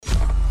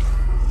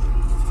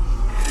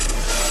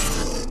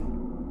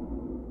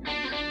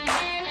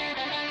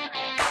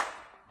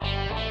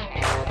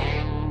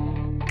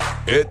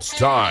It's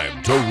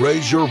time to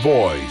raise your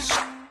voice.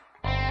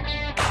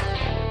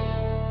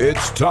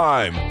 It's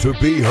time to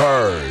be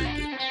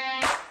heard.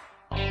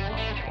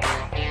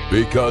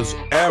 Because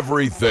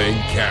everything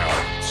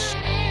counts.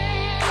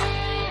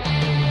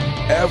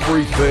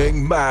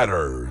 Everything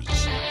matters.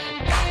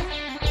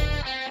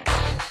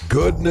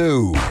 Good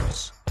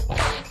news.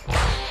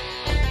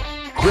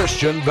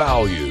 Christian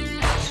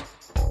values.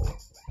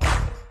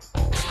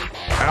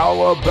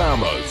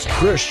 Alabama's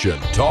Christian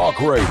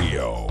Talk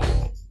Radio.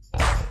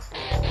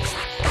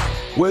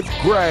 With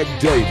Greg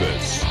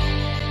Davis.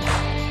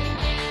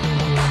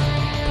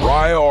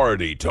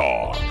 Priority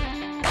Talk.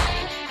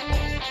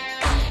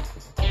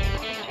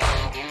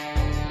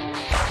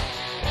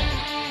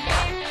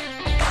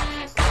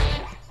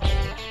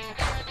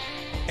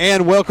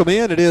 And welcome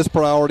in. It is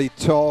Priority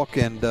Talk,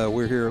 and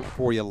we're here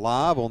for you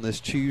live on this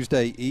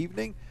Tuesday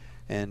evening.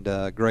 And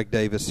Greg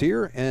Davis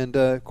here. And,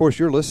 of course,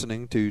 you're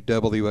listening to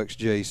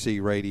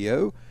WXJC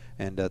Radio.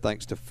 And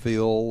thanks to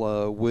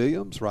Phil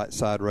Williams, Right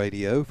Side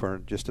Radio, for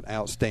just an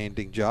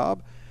outstanding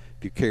job.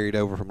 If you carried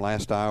over from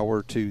last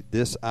hour to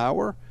this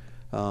hour,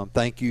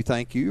 thank you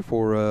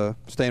for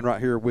staying right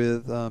here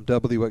with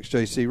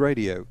WXJC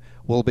Radio.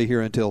 We'll be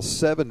here until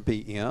 7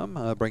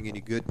 p.m., bringing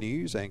you good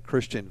news and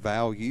Christian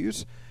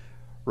values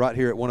right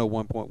here at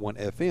 101.1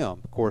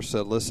 FM. Of course,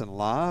 listen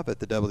live at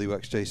the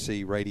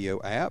WXJC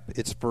Radio app.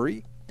 It's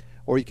free.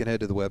 Or you can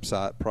head to the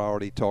website,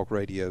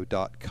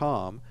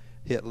 prioritytalkradio.com.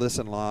 Hit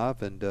listen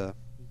live, and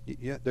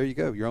yeah, there you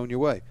go. You're on your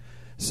way.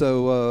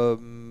 So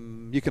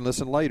you can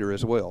listen later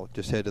as well.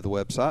 Just head to the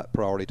website,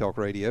 Priority Talk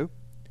Radio,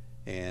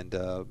 and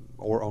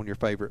or on your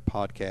favorite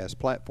podcast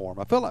platform.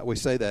 I feel like we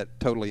say that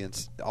totally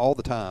all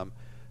the time,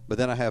 but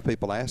then I have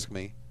people ask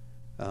me,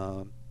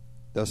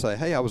 they'll say,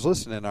 "Hey, I was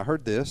listening and I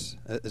heard this.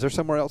 Is there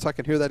somewhere else I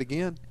can hear that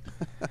again?"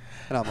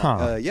 And I'm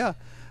like, "Yeah."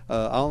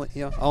 I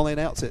only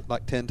announce it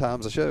like 10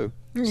 times a show.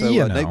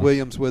 So Nate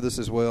Williams with us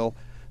as well.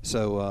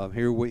 So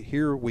here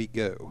we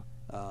go,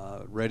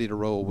 ready to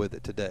roll with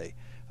it today.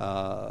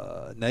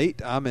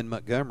 Nate, I'm in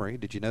Montgomery.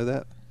 Did you know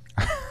that?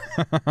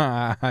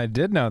 I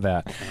did know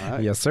that.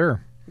 Right. Yes,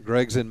 sir.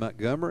 Greg's in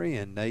Montgomery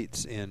and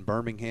Nate's in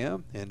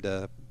Birmingham, and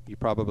you're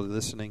probably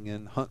listening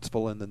in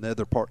Huntsville and the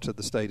nether parts of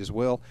the state as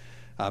well.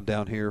 I'm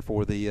down here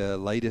for the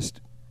latest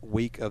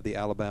week of the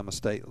Alabama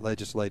State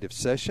Legislative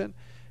Session.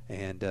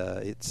 And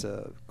it's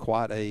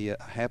quite a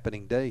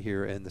happening day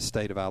here in the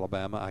state of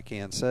Alabama, I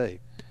can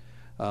say.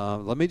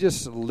 Let me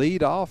just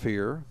lead off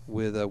here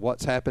with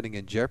what's happening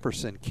in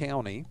Jefferson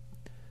County.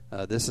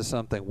 This is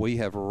something we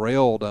have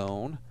railed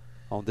on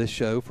this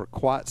show for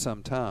quite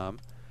some time,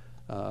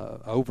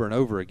 over and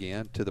over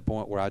again, to the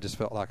point where I just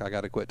felt like I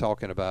got to quit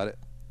talking about it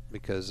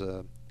because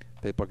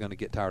people are going to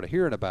get tired of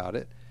hearing about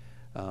it.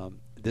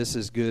 This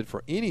is good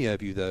for any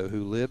of you, though,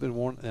 who live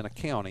in a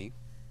county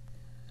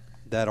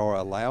that are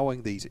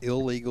allowing these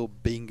illegal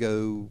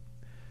bingo,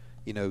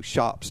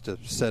 shops to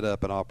set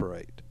up and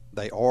operate.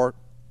 They are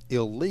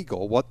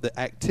illegal. What the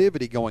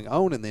activity going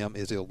on in them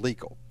is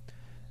illegal.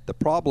 The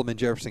problem in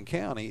Jefferson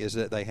County is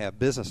that they have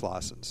business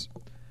license,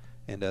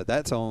 and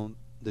that's on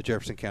the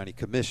Jefferson County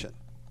Commission.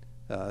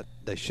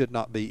 They should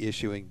not be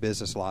issuing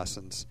business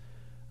license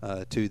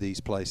to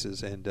these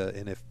places, and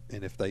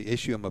if they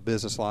issue them a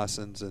business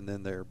license and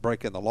then they're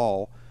breaking the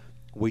law,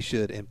 we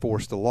should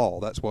enforce the law.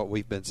 That's what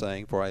we've been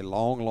saying for a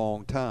long,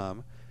 long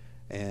time.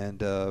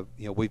 And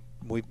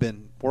we've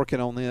been working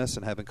on this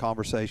and having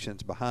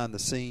conversations behind the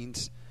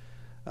scenes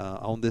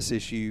on this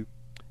issue.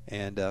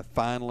 And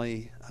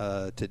finally,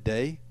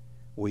 today,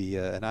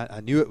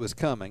 I knew it was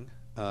coming.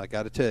 I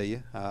got to tell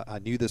you, I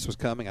knew this was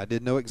coming. I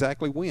didn't know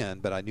exactly when,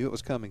 but I knew it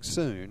was coming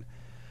soon.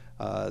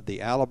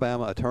 The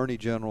Alabama Attorney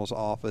General's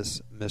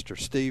office, Mr.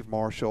 Steve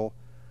Marshall,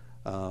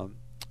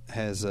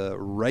 has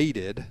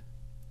raided,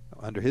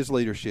 under his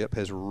leadership,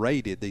 has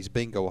raided these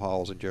bingo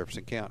halls in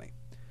Jefferson County.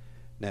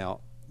 Now,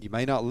 you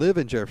may not live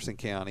in Jefferson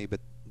County, but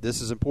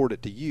this is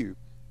important to you.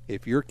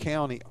 If your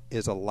county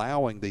is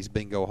allowing these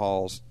bingo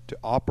halls to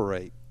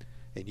operate,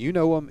 and you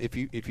know them, if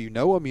you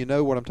know them, you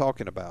know what I'm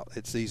talking about.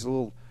 It's these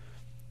little,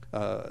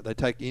 they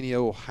take any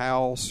old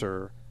house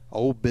or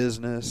old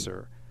business,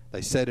 or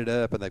they set it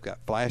up, and they've got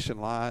flashing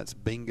lights,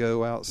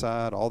 bingo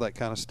outside, all that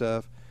kind of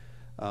stuff.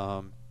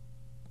 The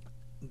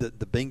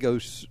bingo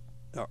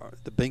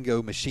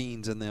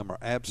machines in them are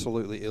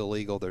absolutely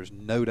illegal. There's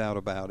no doubt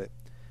about it,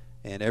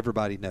 and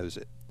everybody knows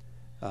it.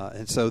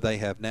 And so they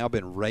have now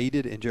been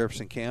raided in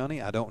Jefferson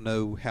County. I don't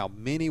know how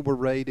many were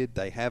raided.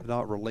 They have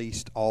not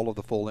released all of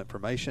the full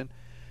information.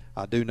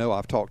 I do know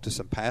I've talked to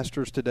some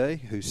pastors today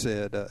who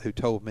said, who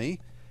told me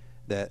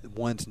that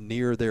ones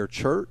near their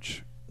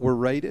church were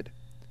raided,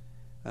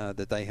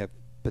 that they have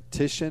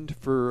petitioned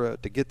for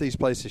to get these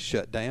places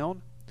shut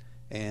down.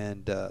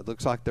 And it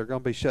looks like they're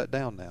going to be shut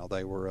down now.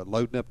 They were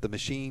loading up the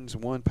machines,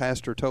 one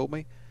pastor told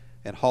me,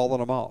 and hauling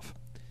them off.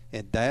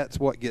 And that's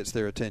what gets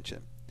their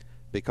attention,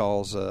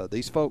 because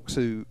these folks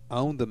who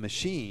own the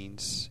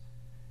machines,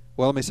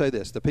 well, let me say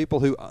this. The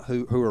people who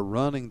are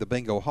running the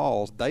bingo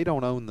halls, they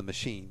don't own the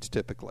machines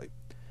typically.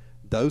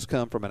 Those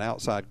come from an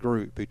outside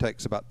group who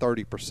takes about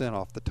 30%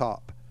 off the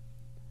top.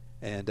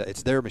 and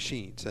it's their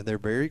machines, and they're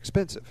very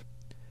expensive.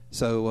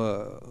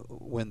 So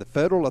when the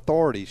federal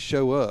authorities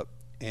show up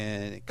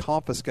and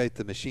confiscate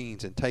the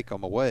machines and take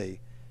them away,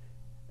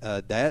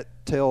 that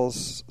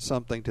tells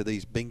something to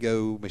these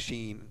bingo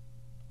machine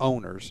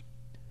owners.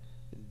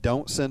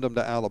 Don't send them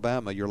to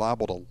Alabama. You're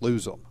liable to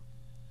lose them,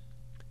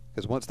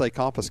 because once they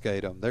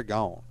confiscate them, they're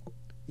gone.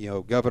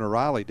 Governor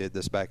Riley did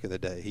this back in the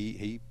day.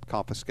 He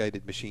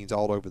confiscated machines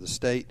all over the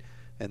state,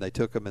 and they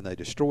took them and they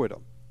destroyed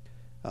them.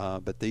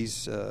 But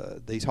these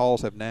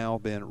halls have now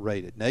been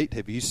raided. Nate,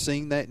 have you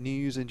seen that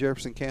news in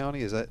Jefferson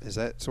County? Is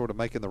that sort of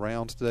making the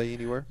rounds today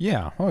anywhere?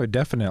 Yeah,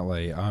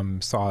 definitely.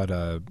 Saw it.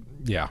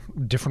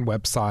 Different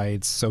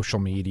websites, social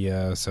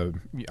media. So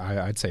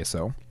I'd say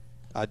so.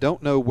 I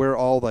don't know where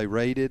all they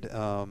raided,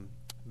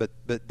 but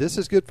this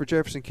is good for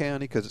Jefferson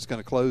County because it's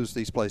going to close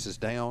these places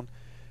down.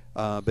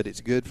 But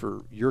it's good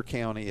for your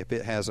county if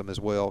it has them as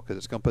well, because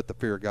it's going to put the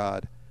fear of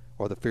God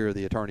or the fear of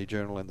the Attorney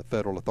General and the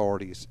federal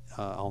authorities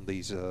on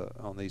these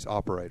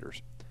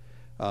operators.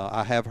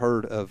 I have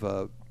heard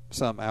of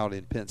some out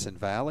in Pinson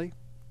Valley,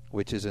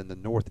 which is in the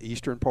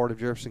northeastern part of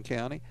Jefferson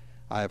County.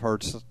 I have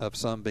heard of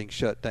some being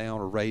shut down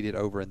or raided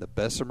over in the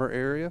Bessemer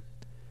area.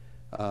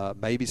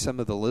 Maybe some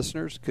of the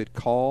listeners could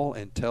call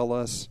and tell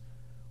us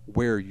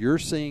where you're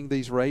seeing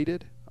these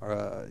raided,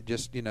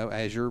 just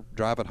as you're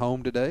driving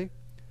home today.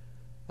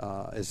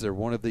 Is there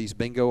one of these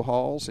bingo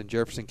halls in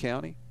Jefferson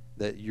County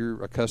that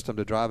you're accustomed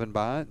to driving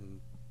by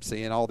and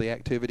seeing all the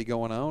activity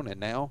going on, and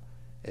now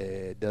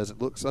it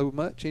doesn't look so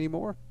much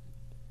anymore?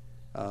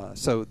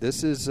 So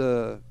this is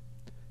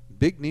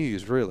big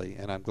news, really,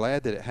 and I'm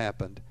glad that it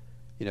happened.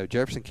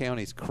 Jefferson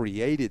County's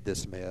created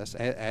this mess,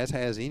 as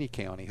has any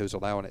county who's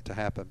allowing it to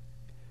happen,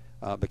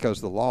 because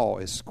the law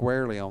is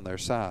squarely on their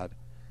side.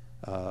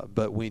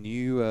 But when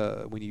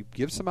you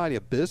give somebody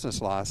a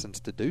business license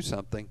to do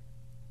something,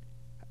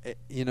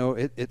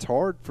 it's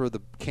hard for the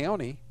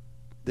county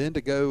then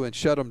to go and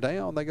shut them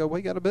down. They go,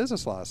 we got a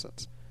business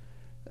license.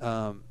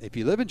 If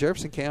you live in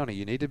Jefferson County,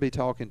 you need to be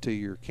talking to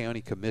your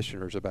county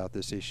commissioners about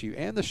this issue,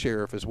 and the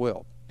sheriff as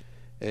well.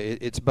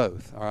 It's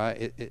both, all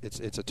right?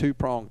 It's a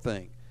two-pronged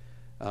thing.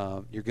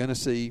 You're going to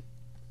see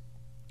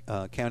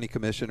county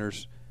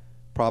commissioners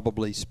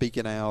probably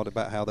speaking out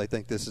about how they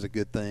think this is a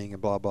good thing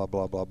and blah, blah,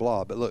 blah, blah,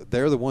 blah. But look,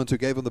 they're the ones who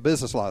gave them the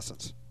business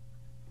license.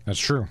 That's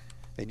true.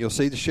 And you'll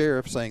see the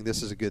sheriff saying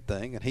this is a good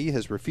thing, and he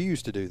has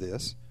refused to do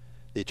this.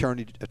 The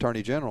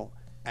attorney general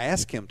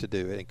asked him to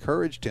do it,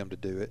 encouraged him to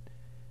do it,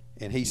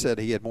 and he said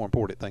he had more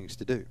important things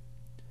to do.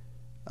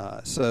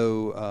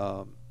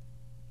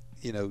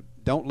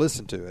 Don't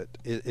listen to it.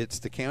 It's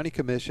the county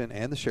commission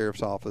and the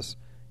sheriff's office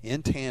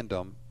in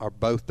tandem are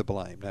both to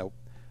blame. Now,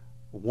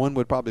 one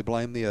would probably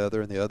blame the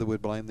other, and the other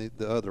would blame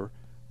the other.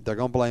 They're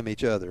going to blame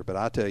each other, but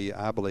I tell you,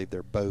 I believe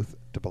they're both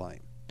to blame.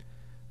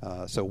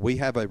 So we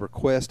have a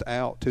request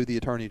out to the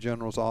Attorney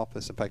General's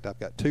office. In fact, I've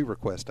got 2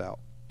 requests out,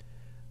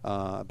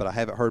 but I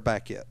haven't heard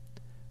back yet.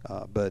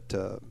 But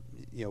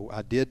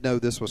I did know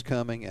this was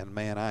coming, and,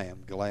 man, I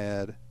am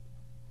glad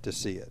to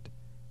see it.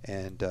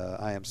 And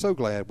I am so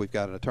glad we've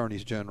got an Attorney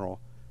General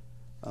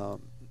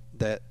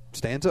that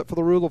stands up for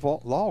the rule of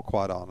law,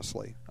 quite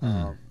honestly,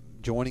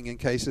 joining in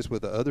cases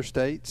with the other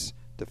states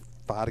to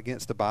fight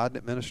against the Biden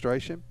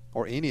administration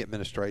or any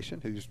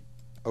administration who's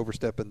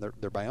overstepping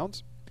their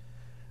bounds.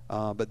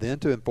 But then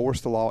to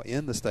enforce the law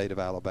in the state of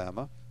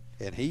Alabama,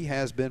 and he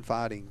has been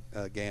fighting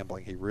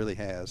gambling. He really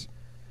has,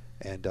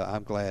 and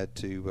I'm glad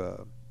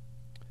to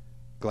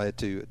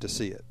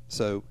see it.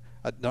 So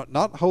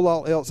not a whole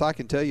lot else I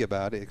can tell you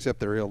about it, except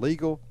they're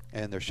illegal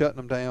and they're shutting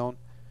them down,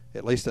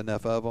 at least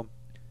enough of them.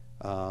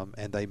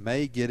 And they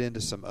may get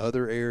into some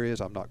other areas.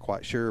 I'm not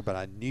quite sure, but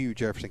I knew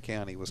Jefferson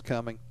County was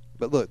coming.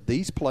 But look,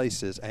 these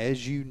places,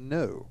 as you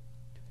know,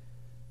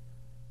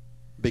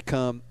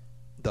 become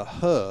the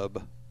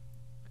hub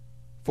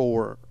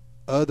for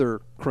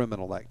other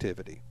criminal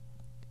activity.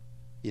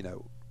 It's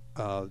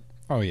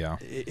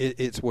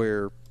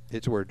where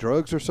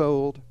drugs are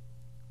sold.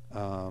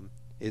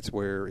 It's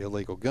where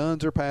illegal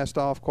guns are passed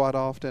off quite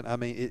often. I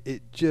mean,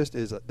 it just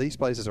is. These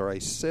places are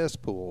a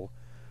cesspool.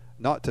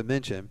 Not to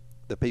mention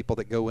the people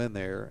that go in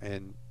there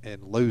and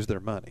lose their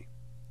money.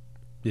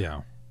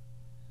 Yeah.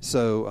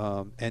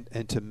 So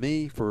and to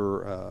me,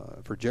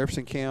 for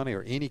Jefferson County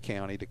or any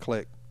county to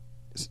collect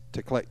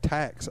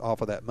tax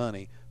off of that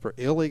money for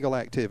illegal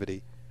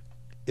activity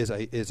is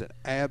an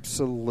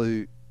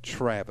absolute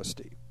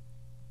travesty.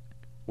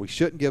 We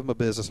shouldn't give them a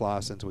business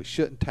license. We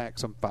shouldn't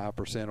tax them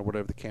 5% or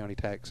whatever the county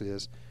tax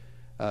is.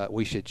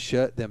 We should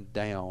shut them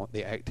down.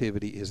 The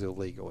activity is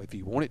illegal. If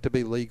you want it to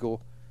be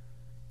legal,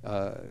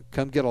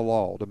 come get a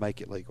law to make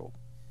it legal.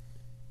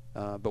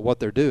 But what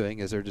they're doing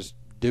is they're just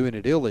doing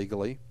it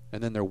illegally,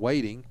 and then they're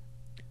waiting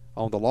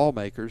on the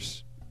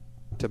lawmakers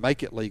to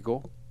make it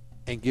legal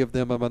and give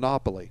them a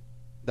monopoly.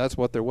 That's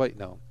what they're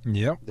waiting on.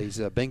 Yep. These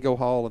bingo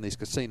hall and these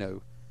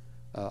casino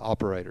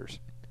operators.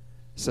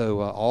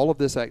 So all of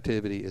this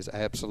activity is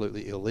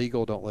absolutely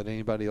illegal. Don't let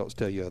anybody else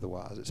tell you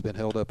otherwise. It's been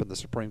held up in the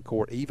Supreme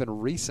Court even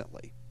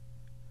recently.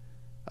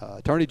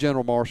 Attorney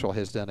General Marshall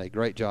has done a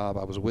great job.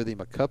 I was with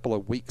him a couple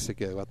of weeks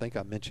ago. I think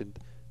I mentioned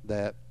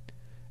that,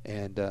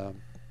 and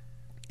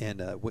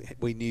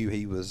we knew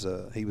he was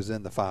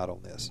in the fight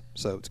on this.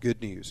 So it's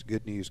good news.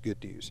 Good news.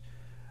 Good news.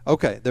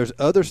 Okay, there's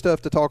other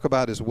stuff to talk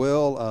about as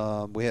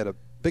well. We had a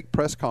big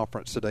press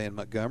conference today in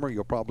Montgomery.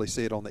 You'll probably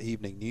see it on the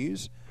evening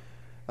news.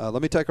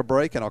 Let me take a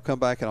break, and I'll come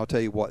back and I'll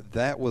tell you what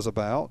that was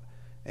about.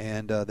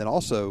 And then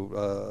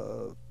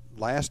also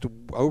last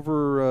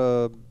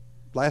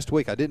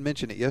week, I didn't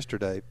mention it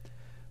yesterday,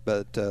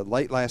 but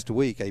late last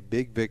week, a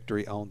big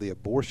victory on the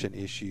abortion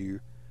issue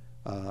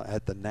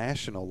at the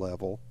national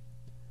level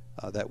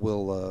that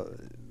will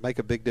make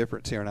a big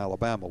difference here in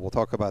Alabama. We'll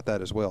talk about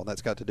that as well, and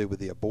that's got to do with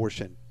the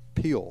abortion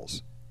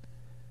pills.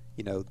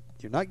 You know,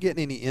 you're not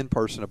getting any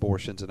in-person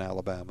abortions in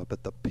Alabama,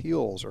 but the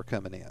pills are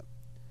coming in,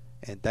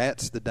 and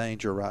that's the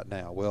danger right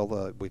now.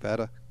 Well, we've had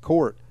a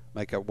court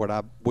make up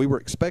we were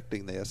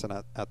expecting this, and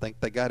I think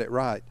they got it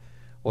right.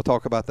 We'll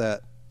talk about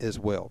that as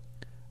well.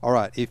 All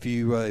right, if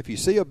you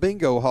see a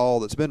bingo hall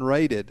that's been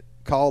raided,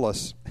 call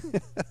us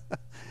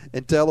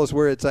and tell us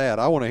where it's at.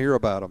 I want to hear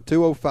about them.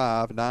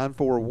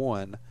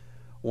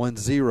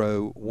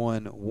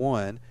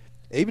 205-941-1011.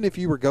 Even if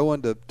you were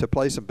going to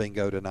play some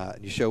bingo tonight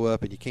and you show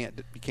up and you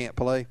can't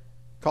play,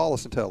 call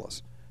us and tell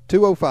us.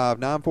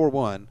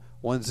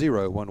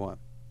 205-941-1011.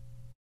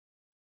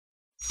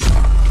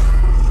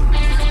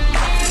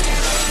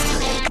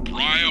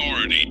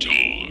 Priority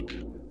Talk.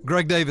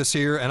 Greg Davis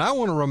here, and I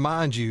want to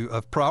remind you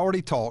of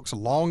Priority Talk's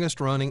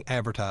longest-running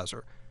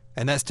advertiser,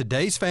 and that's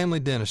Today's Family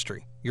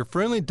Dentistry, your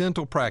friendly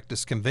dental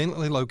practice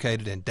conveniently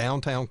located in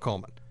downtown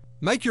Coleman.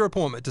 Make your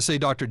appointment to see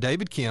Dr.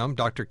 David Kim,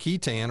 Dr.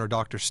 Keaton, or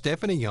Dr.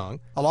 Stephanie Young,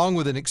 along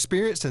with an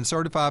experienced and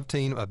certified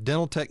team of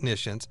dental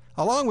technicians,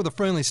 along with a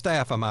friendly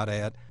staff, I might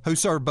add, who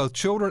serve both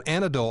children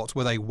and adults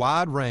with a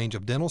wide range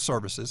of dental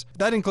services.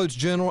 That includes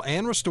general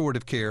and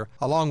restorative care,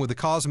 along with the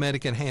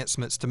cosmetic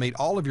enhancements to meet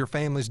all of your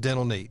family's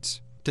dental needs.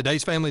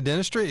 Today's Family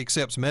Dentistry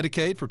accepts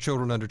Medicaid for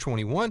children under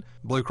 21,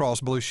 Blue Cross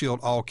Blue Shield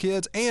All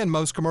Kids, and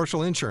most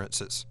commercial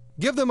insurances.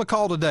 Give them a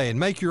call today and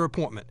make your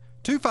appointment.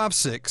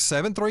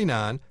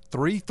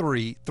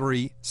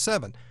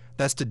 256-739-3337.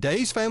 That's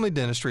Today's Family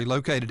Dentistry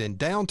located in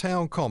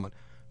downtown Coleman.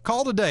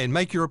 Call today and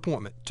make your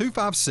appointment.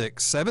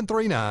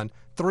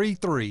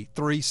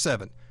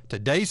 256-739-3337.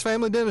 Today's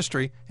Family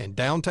Dentistry in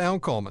downtown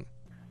Coleman.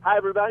 Hi,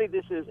 everybody.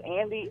 This is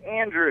Andy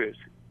Andrews.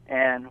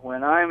 And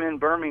when I'm in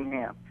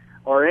Birmingham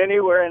or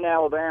anywhere in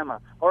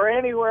Alabama or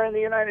anywhere in the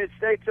United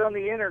States on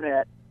the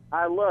Internet,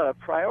 I love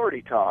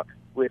Priority Talk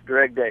with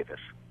Greg Davis.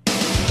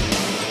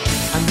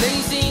 I'm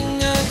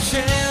blazing a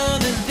trail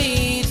that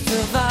leads to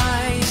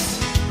vice,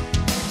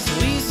 so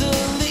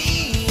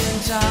easily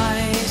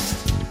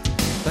enticed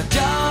by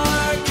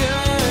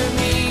darker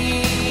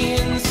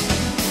means.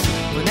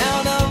 When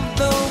out of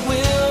the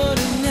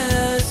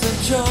wilderness of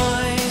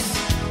choice,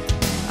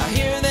 I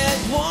hear that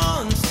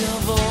one still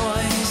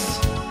voice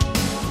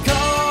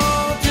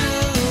call to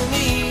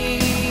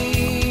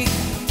me.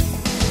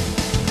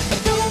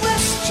 Go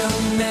west,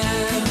 young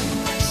man.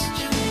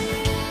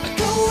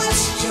 Go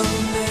west,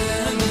 young man.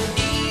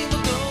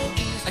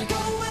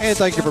 And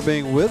thank you for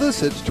being with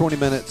us. It's 20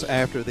 minutes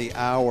after the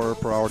hour.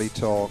 Priority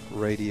Talk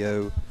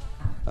Radio.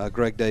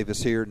 Greg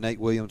Davis here.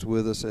 Nate Williams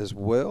with us as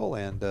well.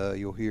 And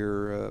you'll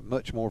hear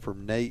much more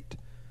from Nate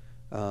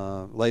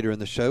later in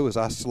the show as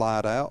I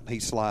slide out. He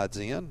slides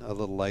in a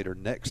little later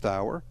next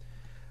hour.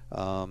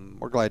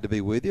 We're glad to be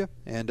with you.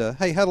 And,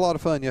 hey, had a lot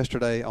of fun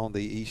yesterday on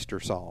the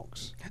Easter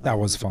songs. That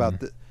was fun.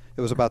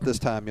 It was about this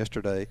time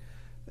yesterday.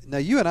 Now,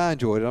 you and I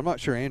enjoyed it. I'm not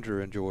sure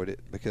Andrew enjoyed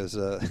it because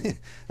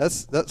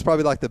that's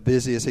probably like the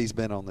busiest he's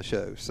been on the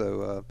show.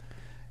 So,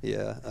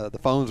 the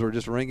phones were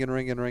just ringing,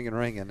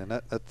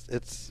 and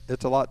it's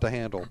a lot to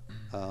handle.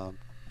 And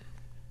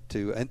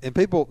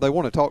people, they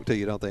want to talk to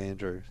you, don't they,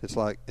 Andrew? It's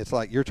like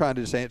you're trying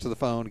to just answer the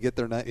phone, get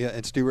their name,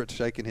 and Stuart's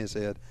shaking his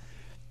head.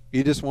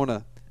 You just want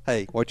to,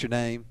 hey, what's your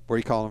name? Where are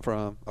you calling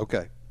from?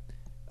 Okay,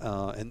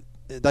 and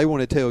they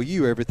want to tell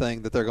you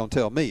everything that they're going to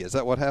tell me. Is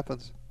that what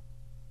happens?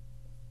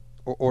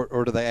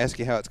 Or do they ask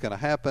you how it's going to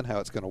happen, how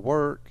it's going to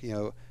work?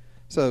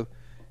 So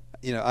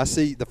I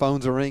see the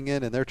phones are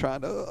ringing and they're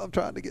I'm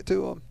trying to get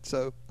to them.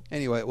 So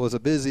anyway, it was a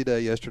busy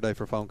day yesterday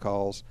for phone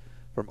calls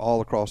from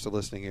all across the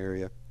listening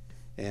area,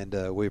 and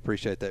we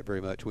appreciate that very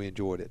much. We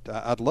enjoyed it.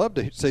 I'd love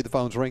to see the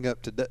phones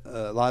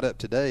light up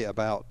today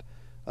about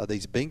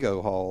these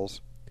bingo halls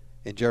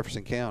in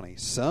Jefferson County.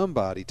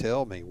 Somebody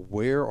tell me,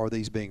 where are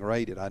these being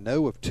raided? I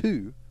know of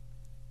two.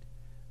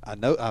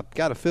 I've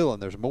got a feeling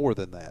there's more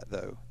than that,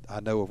 though. I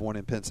know of one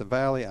in Pinson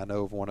Valley. I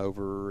know of one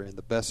over in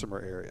the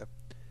Bessemer area.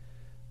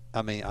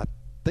 I mean, I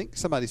think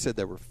somebody said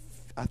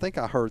I think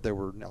I heard there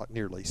were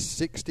nearly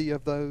 60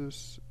 of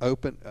those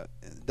open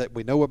that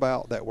we know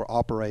about that were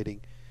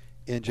operating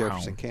in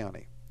Jefferson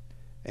County.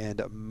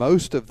 And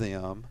most of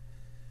them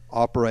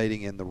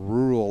operating in the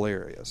rural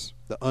areas,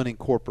 the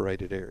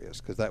unincorporated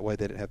areas, because that way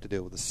they didn't have to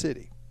deal with the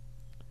city.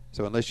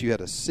 So unless you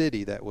had a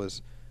city that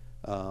was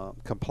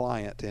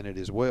compliant in it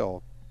as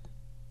well,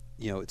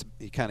 you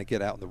kind of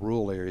get out in the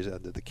rural areas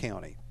of the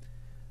county.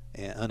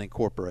 and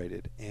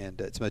unincorporated,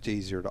 and it's much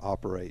easier to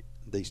operate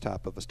these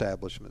type of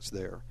establishments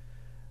there.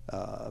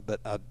 But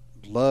I'd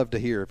love to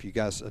hear if you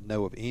guys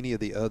know of any of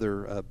the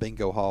other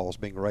bingo halls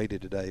being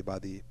raided today by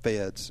the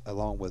feds,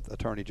 along with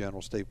Attorney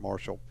General Steve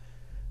Marshall.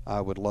 I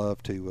would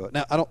love to.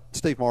 Now,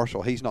 Steve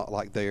Marshall, he's not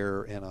like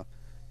there in a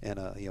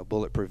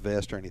bulletproof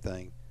vest or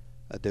anything.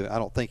 I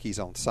don't think he's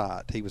on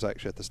site. He was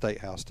actually at the State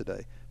House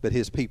today, but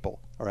his people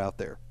are out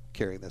there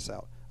carrying this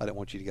out. I didn't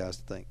want you guys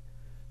to think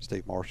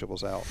Steve Marshall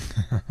was out,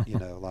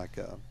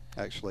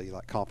 actually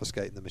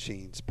confiscating the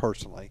machines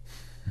personally.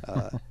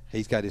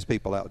 He's got his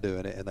people out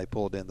doing it, and they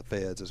pulled in the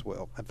feds as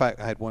well. In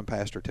fact, I had one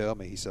pastor tell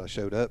me, he said, I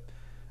showed up,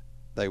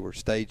 they were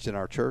staged in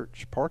our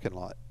church parking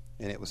lot,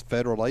 and it was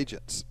federal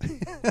agents.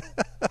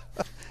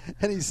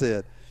 And he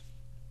said,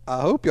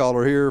 I hope y'all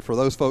are here for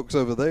those folks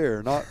over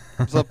there, not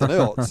something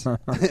else.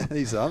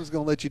 He said, I'm just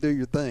going to let you do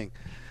your thing.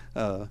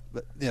 But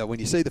when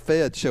you see the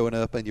feds showing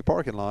up in your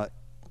parking lot,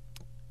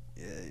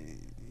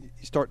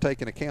 you start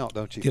taking account,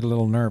 don't you? Get a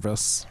little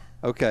nervous.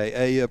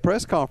 Okay, a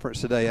press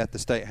conference today at the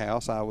State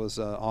House I was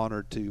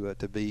honored to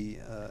be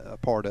a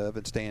part of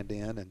and stand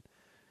in and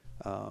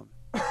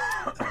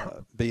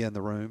be in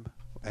the room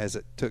as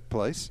it took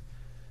place,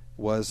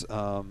 was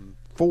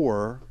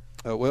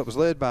it was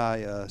led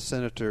by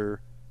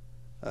Senator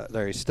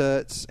Larry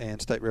Stutz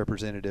and State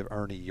Representative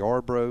Ernie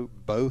Yarbrough,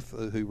 both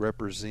who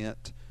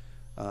represent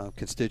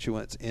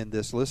constituents in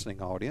this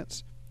listening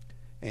audience,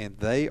 and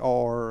they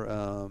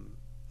are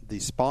the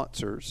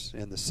sponsors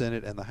in the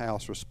Senate and the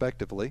House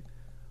respectively,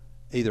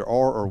 either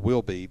are or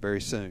will be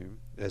very soon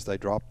as they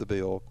drop the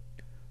bill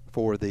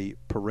for the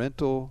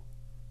Parental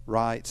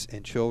Rights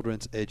and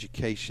Children's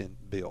Education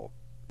Bill.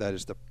 That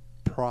is the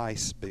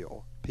PRICE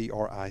bill,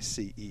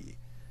 P-R-I-C-E.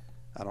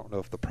 I don't know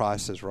if the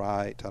price is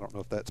right. I don't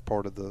know if that's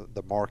part of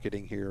the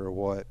marketing here or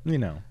what.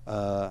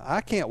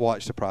 I can't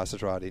watch The Price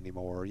is Right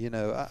anymore.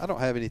 I don't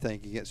have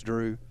anything against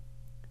Drew,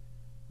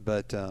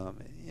 but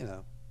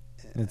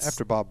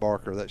after Bob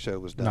Barker, that show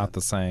was done. Not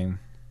the same.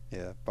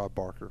 Yeah, Bob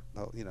Barker,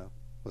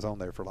 was on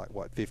there for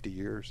 50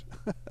 years.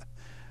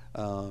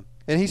 And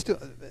he still,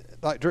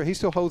 Drew, he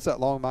still holds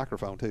that long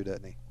microphone too,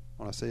 doesn't he?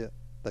 When I see it,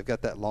 they've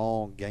got that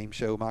long game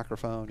show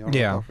microphone. You know what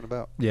I'm talking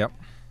about? Yep.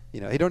 You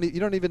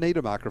don't even need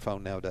a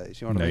microphone nowadays.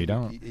 You know what I mean?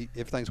 No, you don't.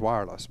 Everything's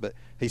wireless, but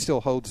he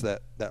still holds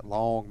that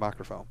long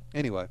microphone.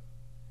 Anyway,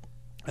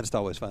 I just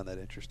always find that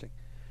interesting.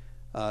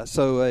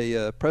 So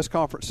a press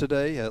conference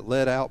today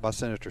led out by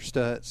Senator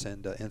Stutz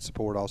and in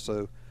support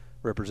also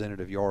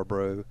Representative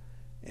Yarbrough,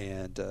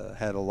 and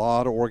had a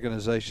lot of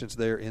organizations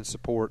there in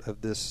support of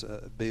this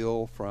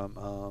bill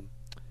from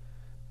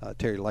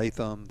Terry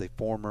Latham, the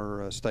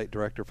former state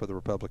director for the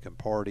Republican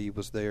Party,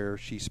 was there.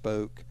 She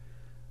spoke.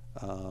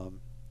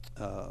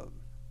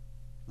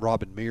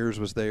 Robin Mears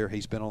was there.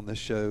 He's been on this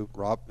show.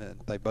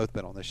 They've both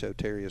been on this show.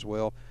 Terry as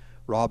well.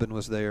 Robin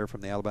was there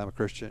from the Alabama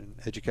Christian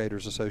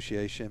Educators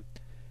Association.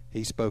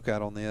 He spoke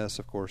out on this.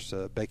 Of course,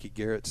 Becky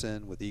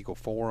Garrettson with Eagle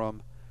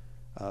Forum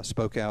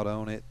spoke out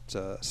on it.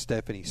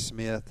 Stephanie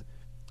Smith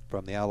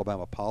from the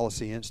Alabama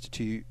Policy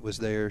Institute was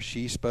there.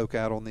 She spoke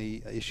out on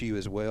the issue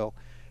as well,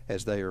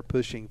 as they are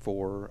pushing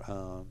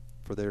for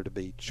there to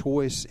be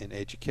choice in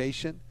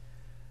education.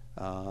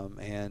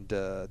 And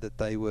that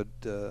they would,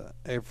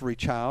 every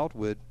child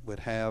would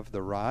have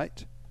the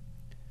right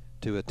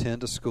to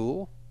attend a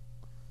school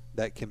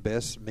that can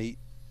best meet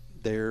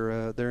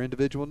their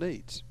individual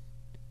needs,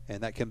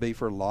 and that can be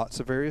for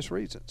lots of various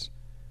reasons.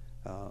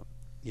 I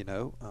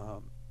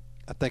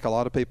think a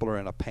lot of people are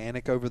in a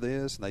panic over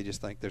this, and they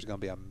just think there's going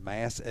to be a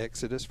mass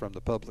exodus from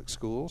the public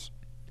schools,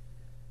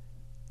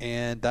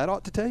 and that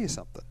ought to tell you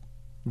something.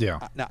 Yeah.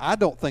 Now, I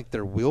don't think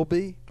there will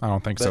be. I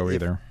don't think so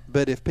either.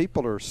 But if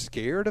people are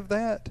scared of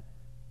that,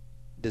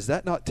 does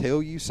that not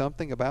tell you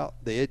something about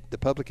the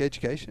public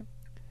education?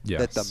 Yes.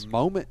 That the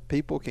moment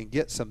people can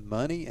get some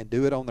money and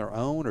do it on their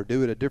own or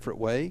do it a different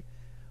way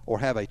or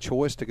have a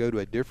choice to go to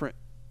a different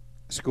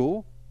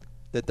school,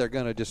 that they're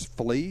going to just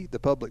flee the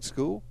public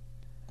school?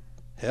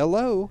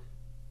 Hello.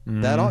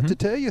 Mm-hmm. That ought to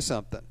tell you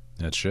something.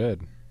 It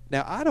should.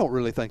 Now, I don't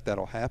really think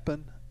that'll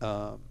happen.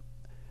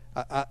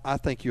 I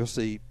think you'll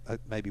see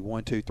maybe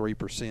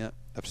 1-3%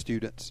 of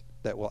students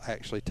that will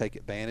actually take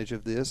advantage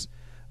of this.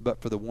 But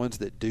for the ones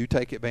that do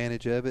take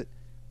advantage of it,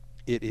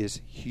 it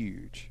is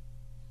huge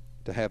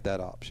to have that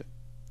option.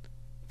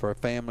 For a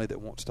family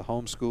that wants to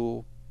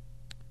homeschool,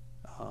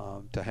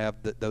 to have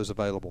those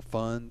available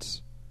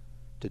funds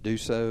to do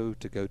so,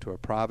 to go to a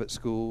private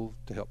school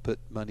to help put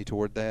money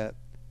toward that,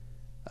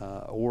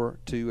 or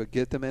to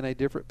get them in a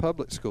different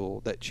public school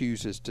that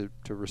chooses to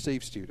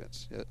receive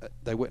students.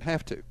 They wouldn't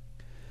have to.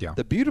 Yeah.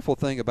 The beautiful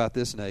thing about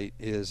this, Nate,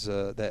 is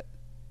that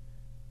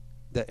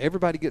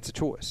everybody gets a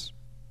choice.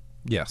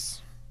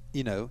 Yes.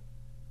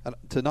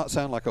 To not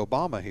sound like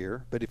Obama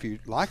here, but if you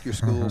like your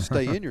school,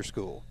 stay in your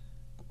school.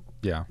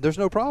 Yeah. There's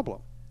no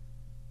problem.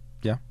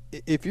 Yeah.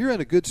 If you're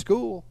in a good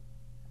school,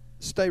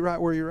 stay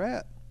right where you're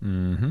at.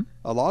 Mm-hmm.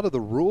 A lot of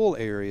the rural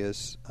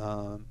areas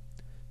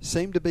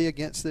seem to be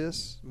against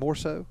this more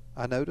so,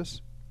 I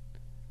notice.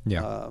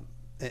 Yeah.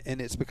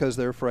 And it's because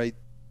they're afraid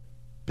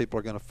people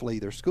are going to flee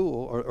their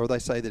school, or they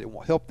say that it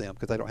won't help them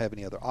because they don't have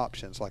any other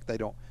options, like they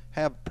don't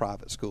have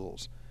private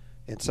schools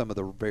in some of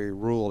the very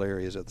rural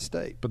areas of the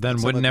state. But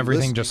then wouldn't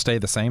everything just stay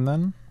the same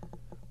then?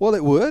 Well,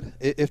 it would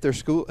if their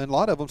school, and a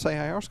lot of them say,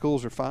 hey, our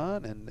schools are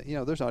fine, and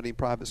there's not any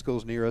private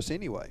schools near us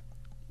anyway.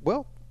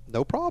 Well,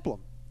 no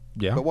problem.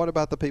 Yeah. But what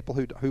about the people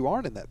who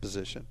aren't in that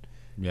position?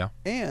 Yeah.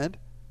 And,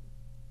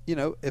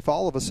 if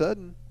all of a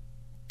sudden,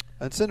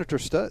 and Senator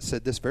Stutt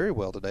said this very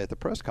well today at the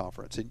press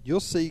conference, and you'll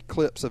see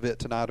clips of it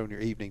tonight on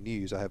your evening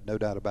news. I have no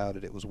doubt about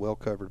it. It was well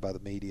covered by the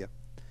media.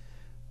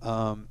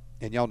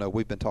 And y'all know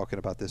we've been talking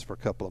about this for a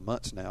couple of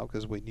months now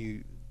because we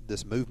knew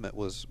this movement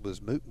was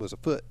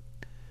afoot.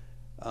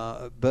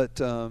 But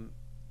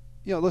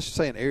let's just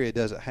say an area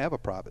doesn't have a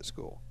private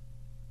school.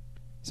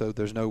 So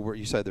there's nowhere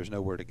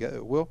to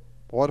go. Well,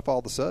 what if all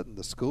of a sudden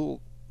the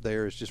school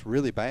there is just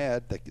really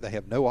bad? They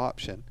have no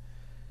option.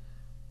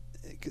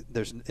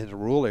 In a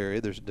rural area,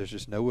 there's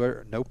just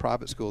no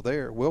private school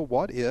there. Well,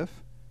 what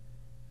if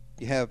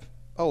you have,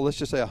 let's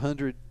just say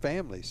 100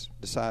 families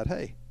decide,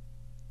 hey,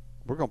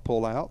 we're going to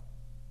pull out.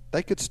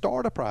 They could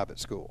start a private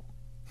school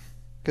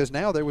because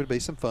now there would be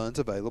some funds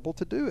available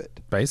to do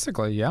it.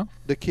 Basically, yeah.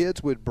 The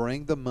kids would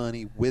bring the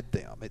money with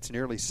them. It's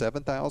nearly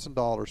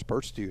 $7,000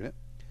 per student.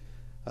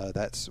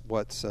 That's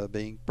what's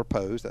being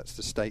proposed. That's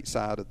the state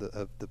side of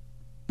the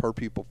per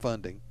pupil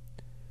funding.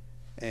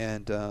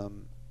 And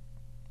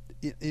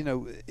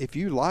if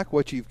you like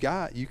what you've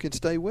got, you can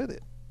stay with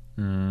it.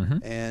 Mm-hmm.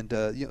 And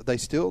they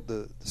still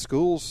the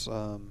schools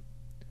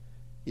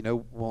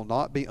will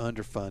not be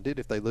underfunded.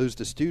 If they lose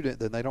the student,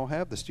 then they don't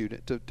have the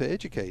student to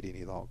educate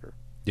any longer.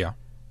 Yeah.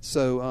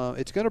 So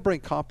it's going to bring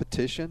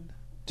competition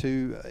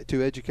to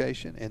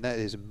education, and that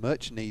is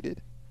much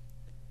needed.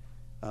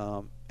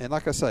 And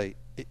like I say,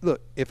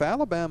 look, if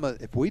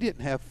we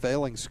didn't have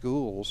failing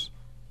schools,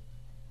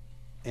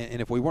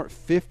 and if we weren't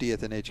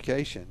 50th in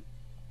education,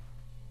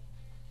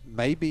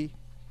 maybe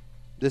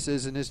this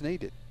isn't as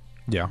needed.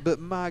 Yeah. But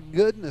my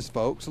goodness,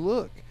 folks,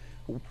 look,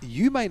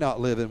 you may not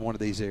live in one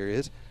of these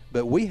areas,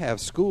 but we have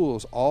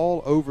schools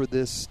all over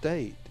this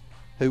state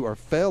who are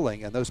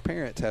failing, and those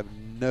parents have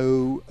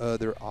no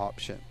other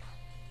option.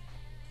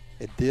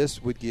 And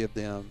this would give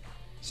them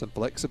some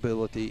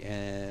flexibility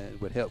and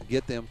would help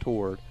get them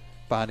toward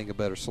finding a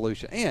better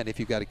solution. And if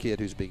you've got a kid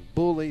who's being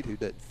bullied, who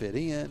doesn't fit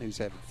in, who's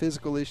having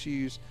physical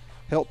issues,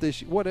 health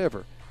issues,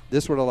 whatever,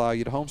 this would allow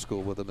you to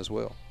homeschool with them as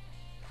well.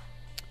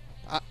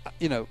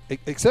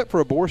 Except for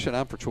abortion,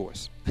 I'm for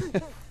choice.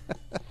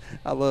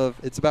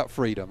 It's about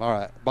freedom. All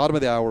right, bottom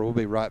of the hour, we'll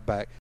be right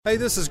back. Hey,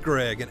 this is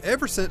Greg, and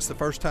ever since the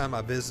first time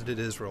I visited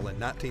Israel in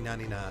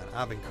 1999,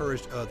 I've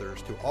encouraged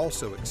others to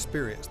also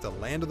experience the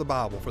land of the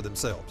Bible for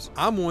themselves.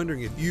 I'm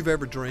wondering if you've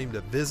ever dreamed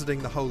of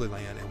visiting the Holy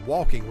Land and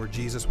walking where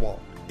Jesus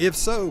walked. If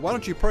so, why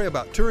don't you pray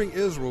about touring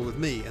Israel with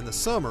me in the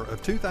summer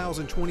of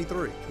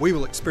 2023? We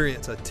will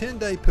experience a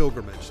 10-day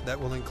pilgrimage that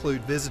will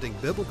include visiting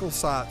biblical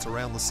sites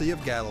around the Sea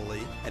of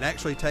Galilee and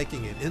actually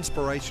taking an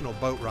inspirational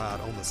boat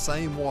ride on the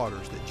same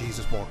waters that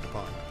Jesus walked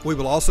upon. We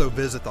will also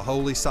visit the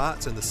holy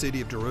sites in the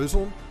city of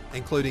Jerusalem,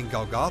 including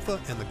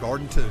Golgotha and the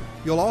Garden Tomb.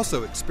 You'll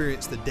also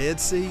experience the Dead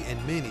Sea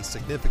and many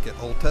significant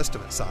Old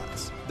Testament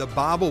sites. The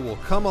Bible will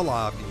come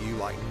alive to you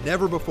like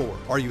never before.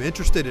 Are you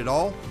interested at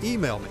all?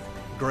 Email me,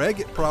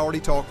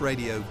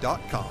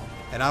 greg@prioritytalkradio.com,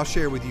 and I'll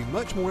share with you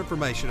much more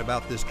information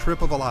about this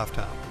trip of a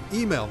lifetime.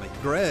 Email me,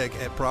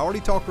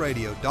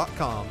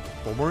 greg@prioritytalkradio.com,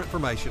 for more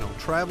information on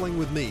traveling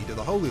with me to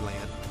the Holy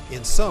Land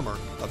in summer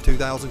of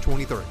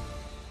 2023.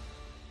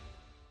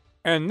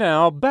 And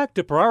now, back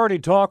to Priority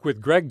Talk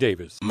with Greg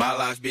Davis. My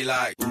life be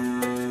like,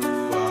 ooh,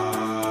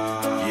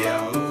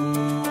 yeah,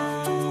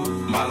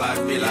 ooh. My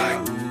life be like,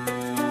 ooh,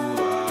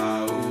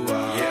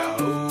 yeah,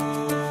 ooh.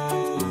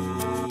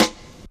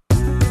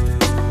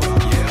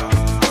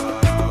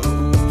 Yeah,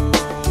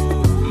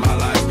 ooh. My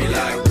life be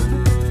like,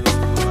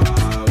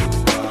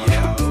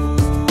 yeah,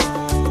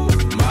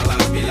 ooh. My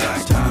life be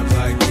like, times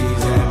like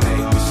these that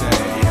make me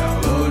say,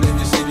 yeah, Lord, if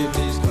you see me,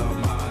 please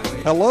come my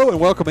way. Hello and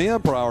welcome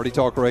in Priority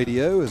Talk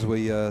Radio as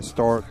we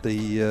start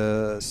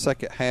the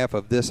second half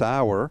of this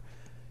hour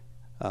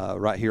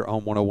right here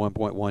on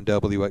 101.1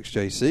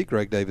 WXJC.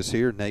 Greg Davis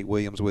here, Nate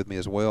Williams with me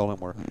as well,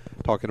 and we're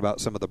talking about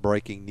some of the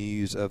breaking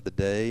news of the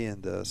day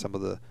and some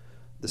of the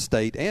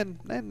state and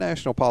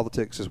national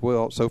politics as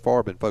well. So far,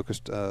 I've been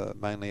focused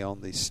mainly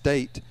on the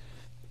state.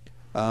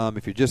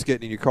 If you're just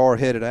getting in your car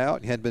headed out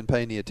and you hadn't been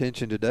paying any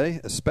attention today,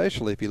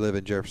 especially if you live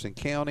in Jefferson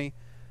County,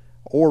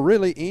 or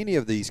really any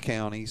of these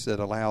counties that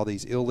allow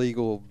these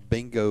illegal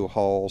bingo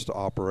halls to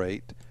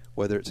operate,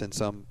 whether it's in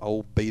some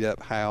old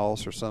beat-up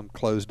house or some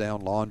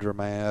closed-down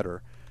laundromat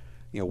or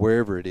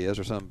wherever it is,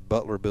 or some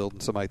Butler building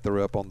somebody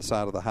threw up on the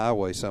side of the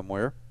highway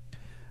somewhere.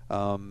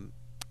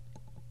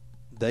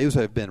 Those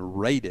have been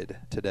raided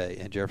today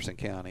in Jefferson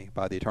County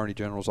by the Attorney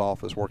General's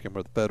office working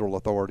with federal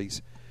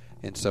authorities.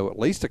 And so at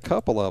least a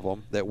couple of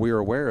them that we're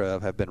aware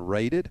of have been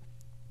raided,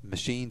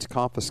 machines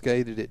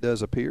confiscated, it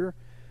does appear.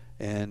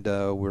 And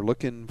we're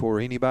looking for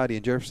anybody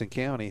in Jefferson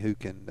County who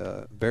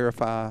can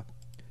verify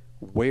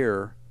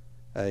where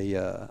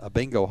a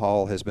bingo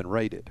hall has been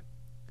raided.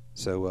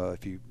 So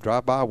if you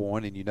drive by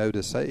one and you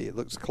notice, hey, it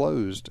looks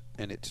closed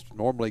and it's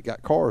normally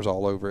got cars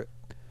all over it,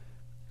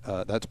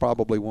 that's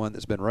probably one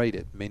that's been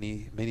raided.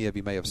 Many of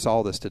you may have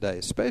saw this today,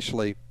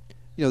 especially,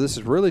 this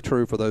is really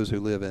true for those who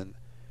live in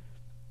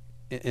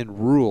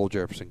rural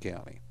Jefferson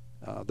County.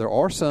 There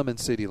are some in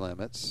city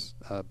limits,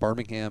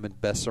 Birmingham and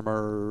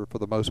Bessemer for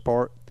the most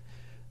part,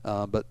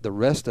 but the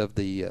rest of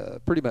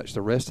pretty much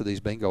the rest of these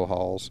bingo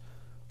halls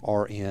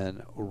are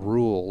in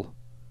rural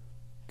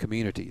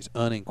communities,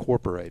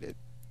 unincorporated.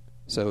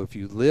 So if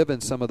you live in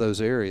some of those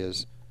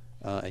areas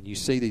and you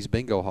see these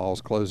bingo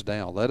halls closed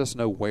down, let us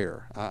know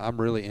where.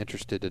 I'm really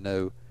interested to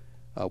know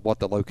what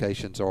the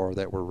locations are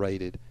that were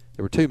raided.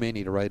 There were too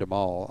many to raid them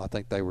all. I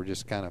think they were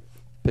just kind of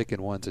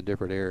picking ones in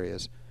different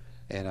areas.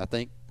 And I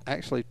think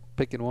actually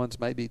picking ones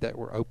maybe that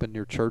were open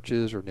near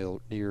churches or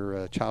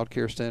near child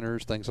care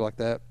centers, things like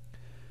that,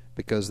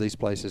 because these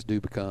places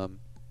do become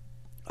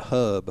a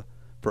hub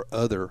for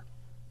other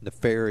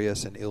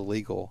nefarious and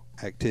illegal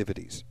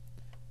activities.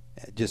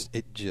 It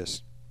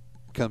just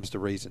comes to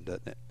reason,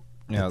 doesn't it?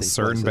 Yeah,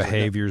 certain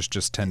behaviors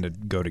just tend to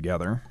go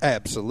together.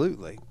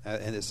 Absolutely,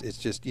 and it's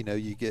just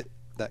you get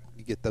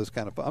those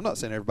kind of. I'm not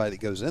saying everybody that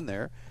goes in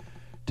there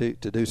to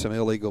do some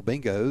illegal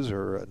bingos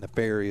or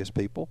nefarious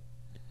people.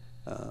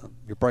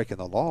 You're breaking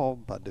the law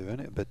by doing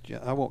it, but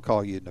I won't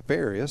call you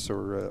nefarious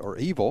or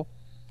evil.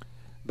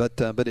 But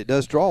it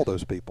does draw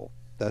those people.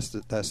 That's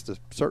the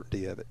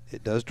certainty of it.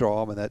 It does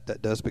draw them, and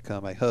that does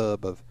become a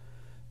hub of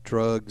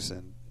drugs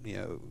and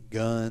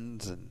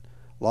guns and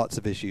lots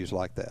of issues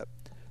like that.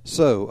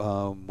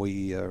 So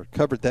we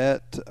covered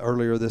that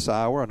earlier this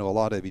hour. I know a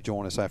lot of you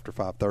join us after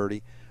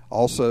 5:30.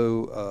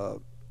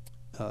 Also,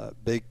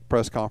 big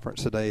press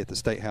conference today at the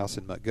State House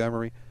in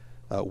Montgomery.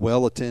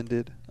 Well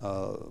attended,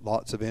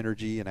 lots of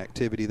energy and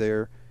activity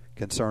there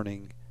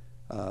concerning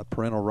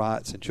parental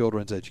rights and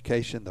children's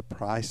education, the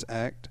Price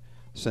Act.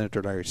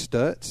 Senator Larry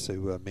Stutz,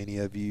 who many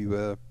of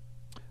you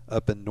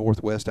up in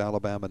northwest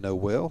Alabama know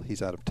well.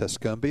 He's out of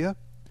Tuscumbia.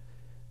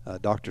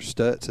 Dr.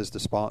 Stutz is the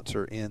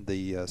sponsor in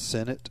the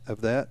Senate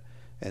of that.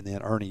 And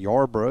then Ernie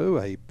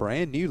Yarbrough, a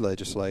brand new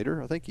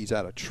legislator. I think he's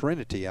out of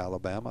Trinity,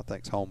 Alabama. I think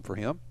it's home for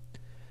him.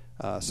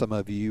 Some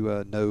of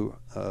you know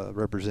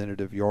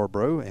Representative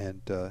Yarbrough,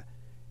 and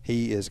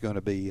he is going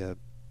to be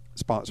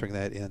sponsoring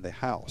that in the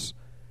House.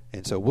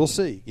 And so we'll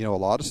see. A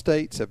lot of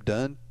states have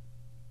done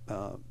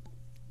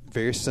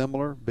very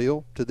similar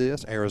bill to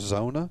this,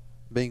 Arizona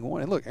being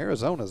one. And look,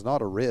 Arizona is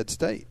not a red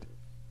state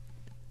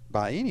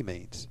by any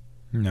means.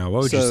 No,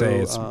 what would you say?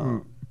 It's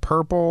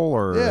purple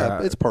or?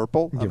 Yeah, it's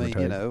purple. I mean,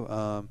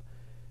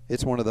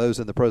 it's one of those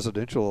in the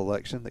presidential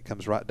election that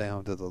comes right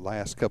down to the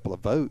last couple of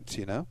votes,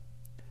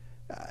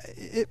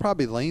 It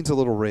probably leans a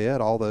little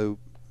red, although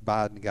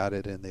Biden got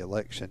it in the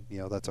election.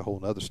 That's a whole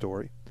other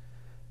story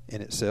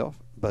in itself.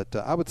 But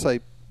I would say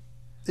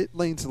it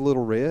leans a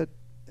little red,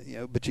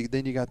 but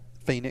then you got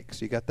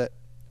Phoenix. You got that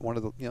one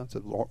of the it's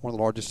one of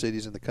the largest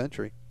cities in the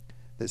country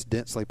that's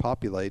densely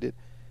populated,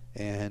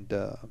 and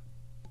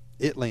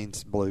it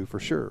leans blue for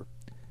sure.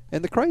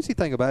 And the crazy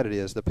thing about it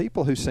is the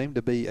people who seem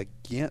to be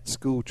against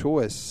school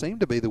choice seem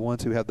to be the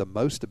ones who have the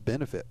most to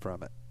benefit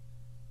from it.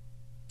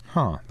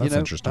 Huh, that's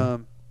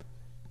interesting.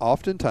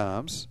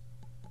 Oftentimes,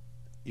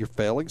 you're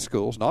failing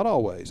schools, not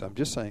always, I'm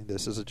just saying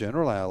this is a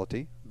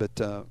generality, but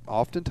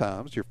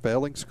oftentimes you're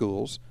failing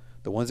schools,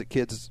 the ones that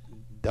kids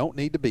don't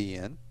need to be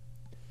in,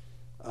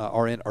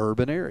 are in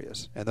urban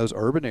areas, and those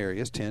urban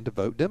areas tend to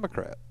vote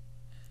Democrat.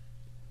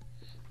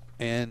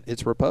 And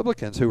it's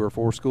Republicans who are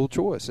for school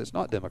choice. It's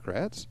not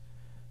Democrats,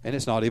 and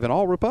it's not even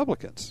all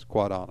Republicans,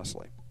 quite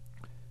honestly.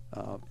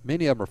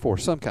 Many of them are for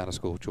some kind of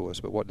school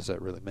choice, but what does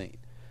that really mean?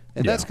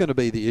 And that's going to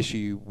be the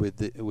issue with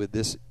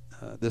this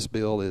this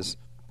bill is,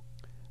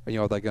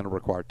 are they going to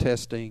require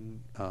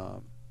testing?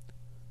 A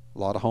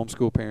lot of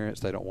homeschool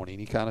parents, they don't want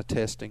any kind of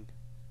testing.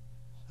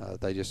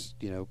 They just,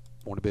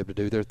 want to be able to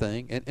do their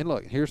thing. And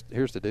look, here's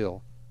the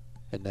deal.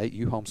 And Nate,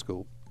 you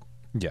homeschool.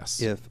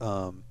 Yes.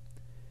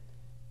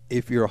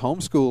 If you're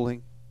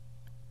homeschooling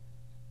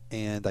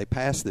and they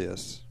pass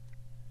this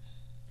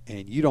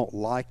and you don't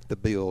like the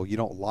bill, you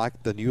don't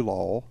like the new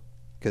law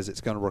because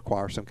it's going to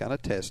require some kind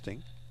of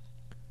testing,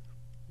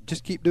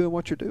 just keep doing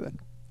what you're doing.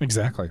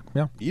 Exactly.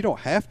 Yeah. You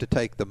don't have to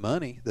take the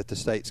money that the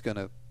state's going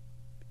to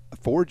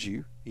afford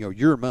you,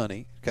 your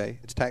money, okay?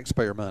 It's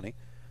taxpayer money.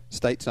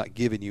 State's not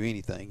giving you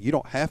anything. You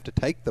don't have to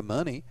take the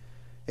money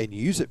and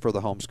use it for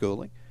the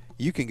homeschooling.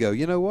 You can go,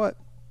 you know what?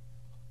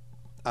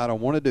 I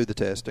don't want to do the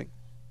testing.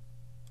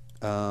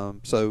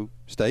 So,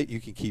 state,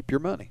 you can keep your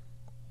money.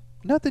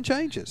 Nothing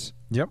changes.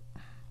 Yep.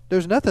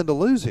 There's nothing to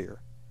lose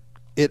here.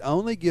 It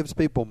only gives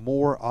people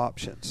more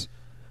options,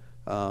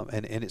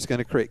 and it's going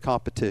to create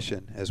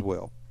competition as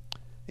well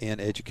in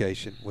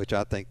education, which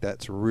I think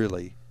that's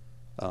really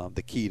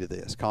the key to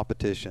this.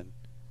 Competition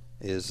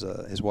is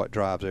what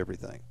drives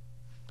everything.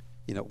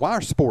 Why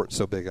are sports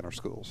so big in our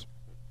schools?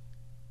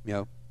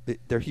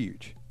 They're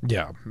huge.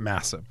 Yeah,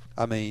 massive.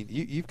 I mean,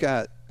 you've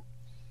got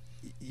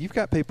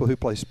people who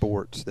play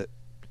sports that,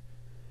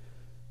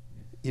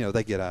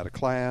 they get out of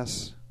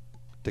class,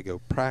 to go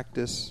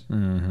practice,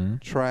 Mm-hmm.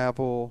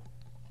 travel,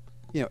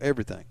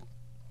 everything.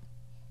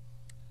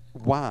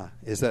 Why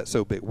is that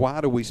so big?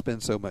 Why do we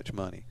spend so much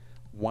money?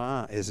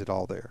 Why is it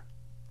all there?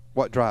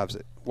 What drives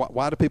it?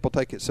 Why do people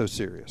take it so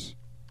serious?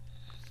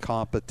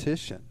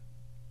 Competition.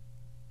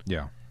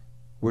 Yeah.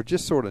 We're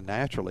just sort of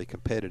naturally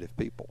competitive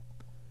people.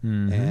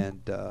 Mm-hmm.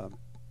 And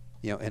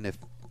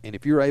and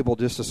if you're able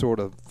just to sort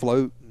of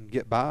float and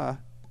get by,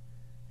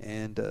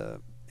 and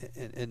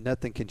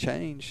nothing can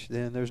change,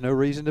 then there's no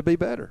reason to be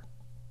better.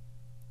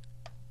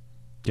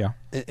 Yeah.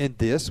 And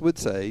this would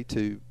say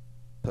to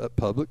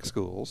public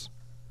schools,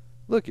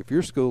 look, if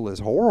your school is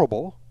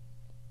horrible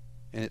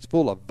and it's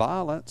full of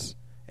violence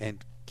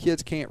and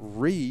kids can't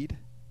read,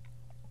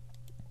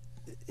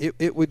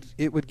 it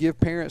would give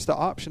parents the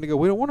option to go,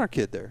 we don't want our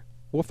kid there.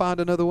 We'll find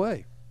another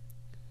way.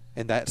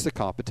 And that's the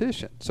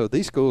competition. So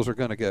these schools are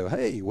going to go,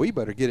 hey, we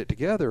better get it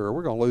together or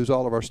we're going to lose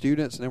all of our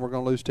students and then we're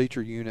going to lose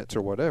teacher units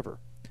or whatever.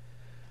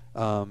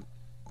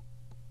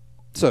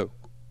 So,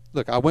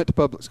 look, I went to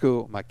public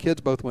school. My kids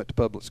both went to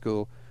public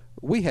school.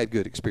 We had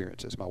good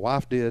experiences. My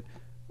wife did.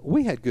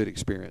 We had good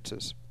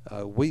experiences.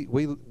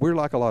 We're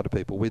like a lot of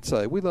people. We'd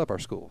say we love our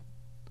school.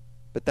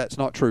 But that's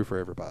not true for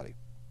everybody.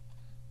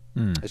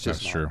 It's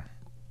just That's not. true.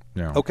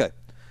 Yeah. Okay.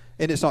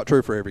 And it's not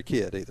true for every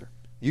kid either.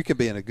 You can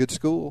be in a good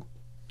school,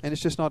 and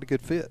it's just not a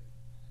good fit.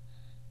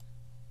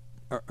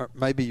 Or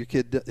maybe your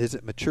kid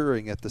isn't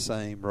maturing at the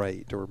same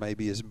rate, or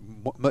maybe is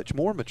much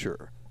more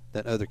mature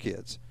than other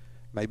kids.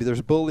 Maybe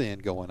there's bullying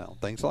going on,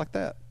 things like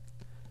that.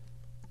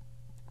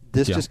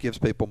 This just gives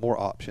people more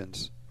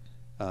options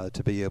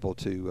to be able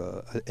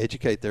to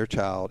educate their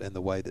child in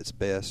the way that's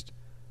best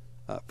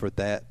for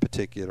that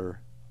particular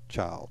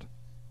child.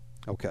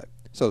 Okay.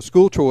 So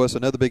school choice,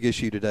 another big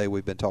issue today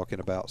we've been talking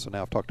about. So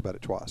now I've talked about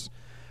it twice.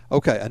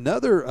 Okay,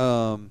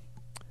 another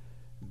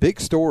big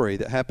story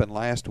that happened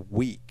last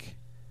week.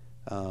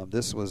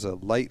 This was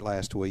late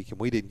last week, and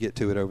we didn't get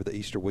to it over the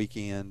Easter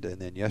weekend and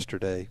then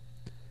yesterday.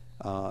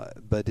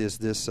 But is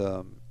this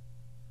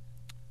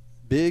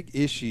big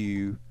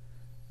issue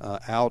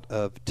out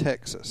of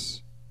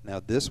Texas.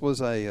 Now, this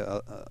was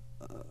a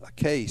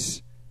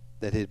case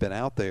that had been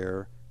out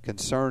there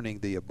concerning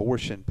the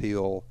abortion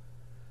pill.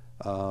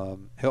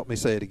 Help me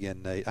say it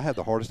again, Nate. I have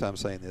the hardest time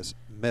saying this.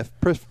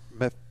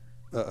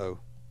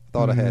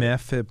 Thought I had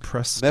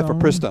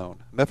mifepristone.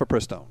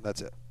 Mifepristone.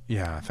 That's it.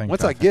 Yeah, I think.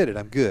 Once I get it,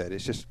 I'm good.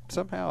 It's just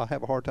somehow I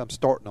have a hard time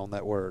starting on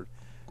that word.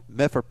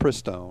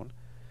 Mifepristone,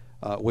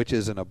 which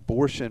is an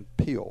abortion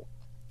pill.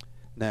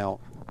 Now,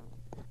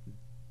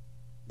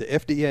 the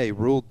FDA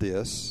ruled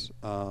this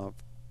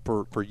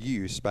for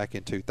use back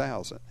in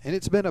 2000, and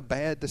it's been a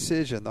bad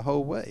decision the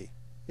whole way.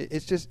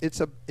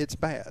 It's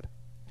bad.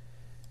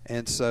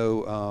 And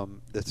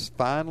so this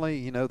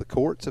finally, the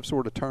courts have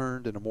sort of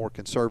turned in a more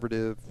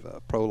conservative,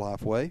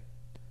 pro-life way,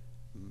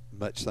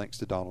 much thanks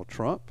to Donald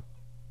Trump.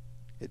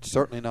 It's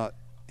certainly not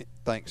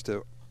thanks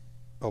to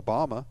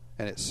Obama,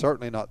 and it's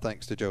certainly not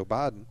thanks to Joe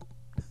Biden.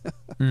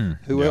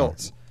 Who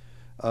else?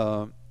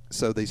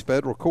 So these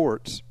federal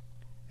courts,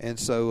 and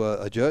so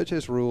a judge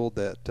has ruled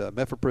that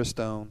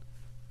mifepristone,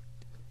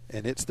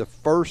 and it's the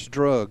first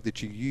drug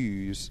that you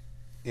use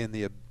in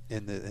the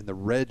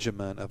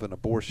regimen of an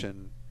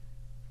abortion.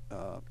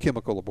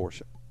 Chemical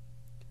abortion.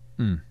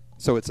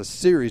 So it's a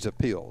series of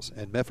pills,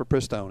 and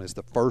mifepristone is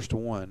the first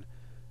one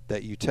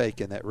that you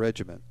take in that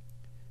regimen.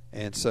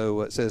 And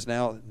so it says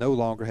now it no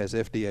longer has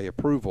FDA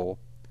approval,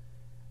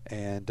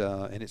 and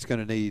it's going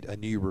to need a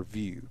new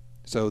review.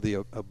 So the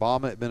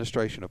Obama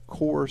administration, of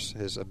course,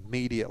 has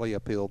immediately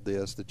appealed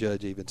this. The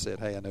judge even said,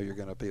 "Hey, I know you're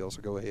going to appeal,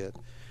 so go ahead."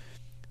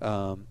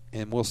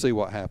 And we'll see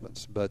what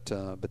happens. But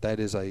that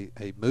is a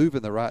move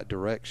in the right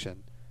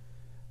direction.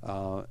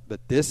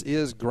 But this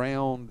is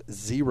ground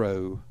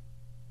zero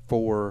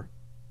for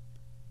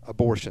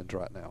abortions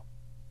right now.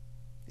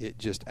 It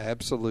just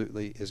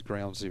absolutely is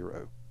ground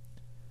zero.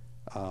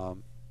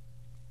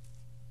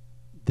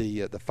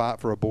 The fight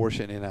for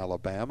abortion in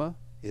Alabama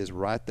is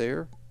right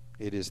there.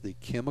 It is the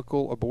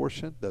chemical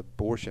abortion, the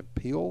abortion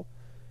pill.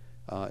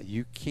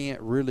 You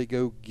can't really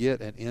go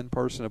get an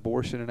in-person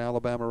abortion in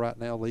Alabama right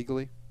now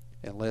legally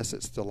unless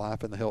it's the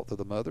life and the health of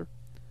the mother.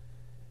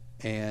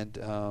 And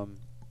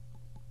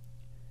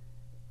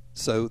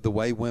so the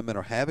way women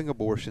are having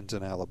abortions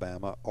in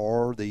Alabama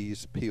are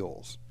these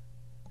pills,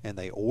 and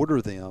they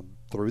order them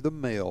through the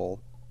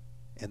mail,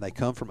 and they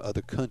come from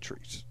other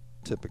countries,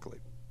 typically.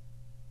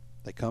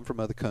 They come from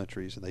other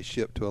countries, and they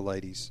ship to a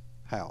lady's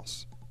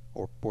house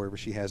or wherever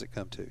she has it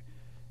come to,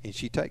 and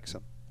she takes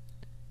them.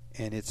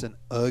 And it's an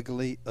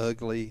ugly,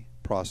 ugly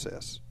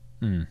process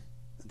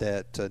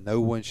that no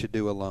one should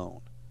do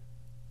alone.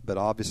 But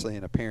obviously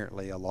and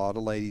apparently a lot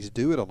of ladies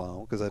do it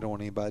alone because they don't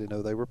want anybody to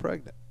know they were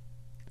pregnant.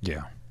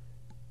 Yeah.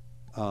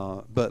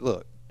 But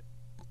look,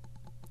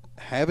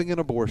 having an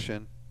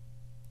abortion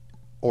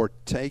or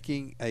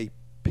taking a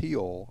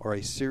pill or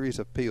a series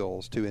of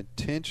pills to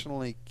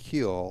intentionally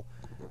kill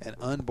an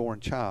unborn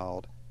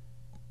child,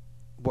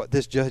 what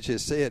this judge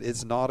has said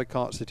is not a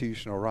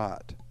constitutional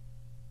right.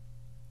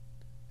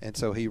 And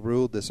so he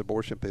ruled this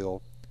abortion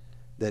pill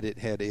that it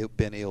had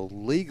been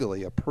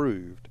illegally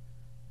approved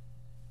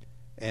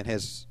and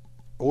has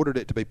ordered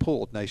it to be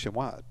pulled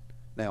nationwide.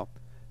 Now,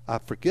 I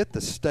forget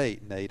the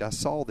state, Nate. I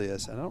saw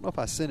this, and I don't know if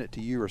I sent it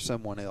to you or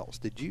someone else.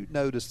 Did you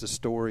notice the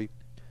story?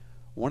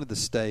 One of the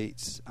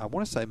states, I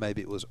want to say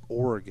maybe it was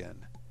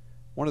Oregon,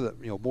 one of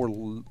the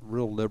more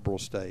real liberal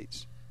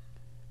states,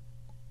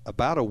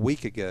 about a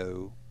week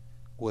ago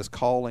was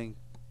calling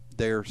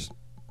their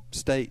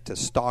state to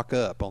stock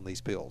up on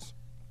these pills.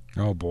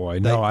 Oh boy,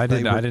 no, I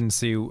didn't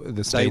see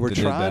the state. They were that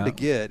did trying to that.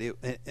 get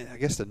it. And I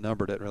guess the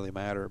number doesn't really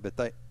matter, but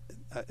they,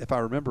 if I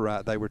remember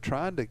right, they were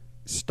trying to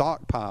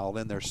stockpile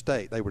in their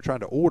state. They were trying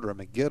to order them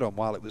and get them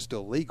while it was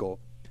still legal.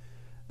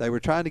 They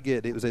were trying to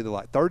get, it was either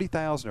like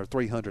 30,000 or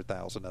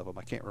 300,000 of them.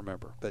 I can't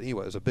remember, but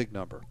anyway, it was a big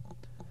number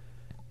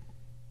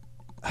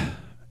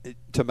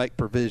to make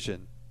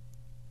provision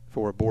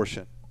for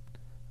abortion.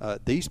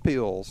 These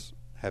pills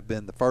have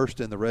been the first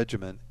in the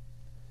regimen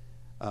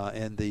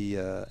and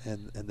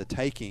the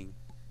taking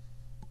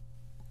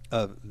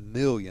of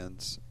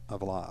millions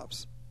of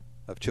lives,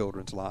 of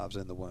children's lives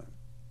in the womb.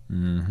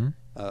 Mm-hmm.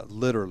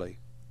 Literally,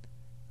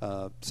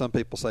 some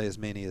people say as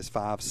many as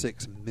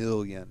 5-6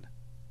 million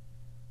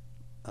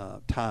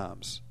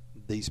times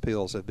these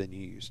pills have been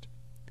used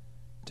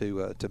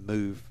to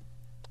move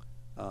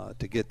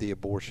to get the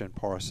abortion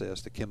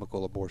process, the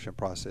chemical abortion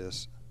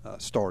process,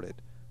 started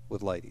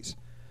with ladies.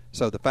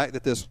 So the fact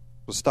that this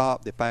was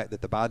stopped, the fact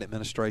that the Biden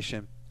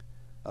administration,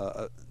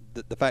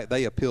 the fact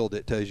they appealed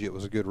it tells you it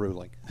was a good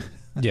ruling.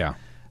 Yeah.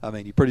 I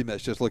mean, you pretty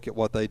much just look at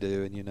what they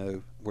do and you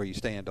know where you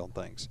stand on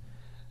things.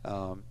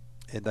 And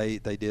they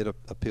did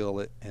appeal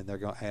it, and they're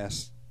going to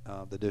ask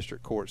the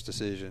district court's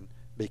decision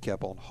be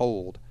kept on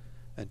hold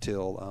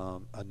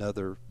until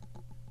another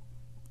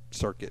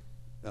circuit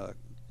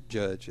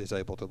judge is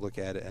able to look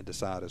at it and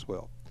decide as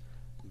well.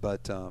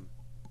 But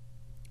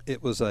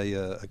it was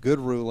a good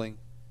ruling.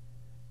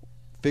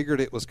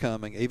 Figured it was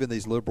coming. Even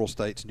these liberal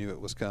states knew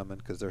it was coming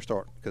because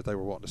they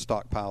were wanting to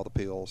stockpile the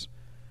pills,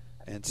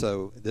 and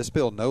so this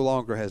pill no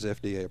longer has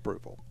FDA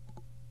approval,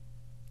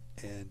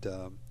 and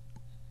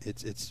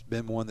it's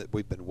been one that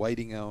we've been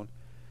waiting on.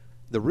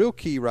 The real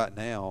key right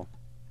now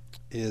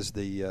is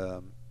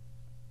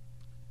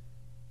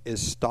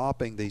is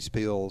stopping these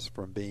pills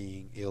from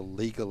being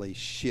illegally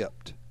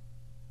shipped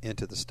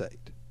into the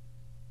state.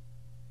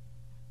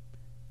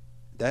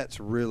 That's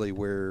really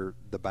where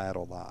the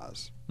battle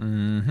lies.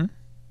 Mm-hmm.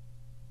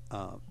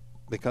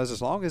 Because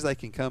as long as they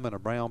can come in a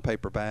brown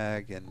paper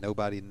bag and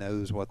nobody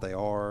knows what they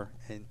are,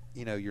 and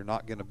you're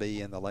not going to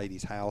be in the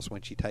lady's house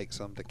when she takes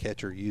them to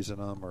catch her using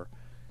them, or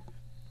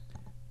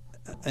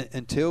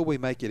until we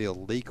make it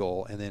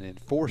illegal and then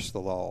enforce the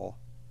law,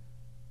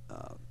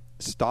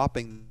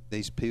 stopping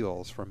these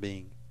pills from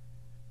being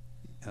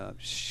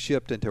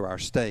shipped into our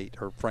state,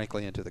 or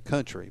frankly into the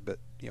country. But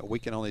we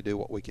can only do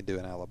what we can do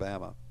in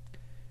Alabama,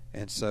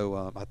 and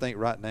so I think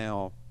right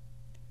now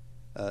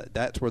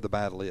that's where the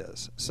battle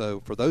is.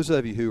 So for those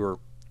of you who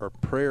are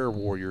prayer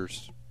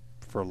warriors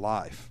for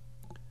life,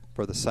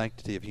 for the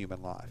sanctity of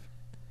human life,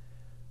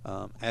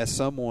 as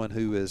someone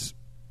who is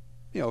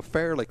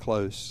fairly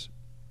close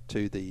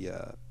to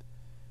the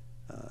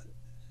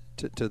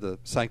to the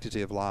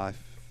sanctity of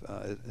life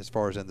as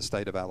far as in the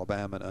state of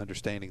Alabama and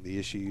understanding the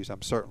issues,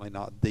 I'm certainly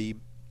not the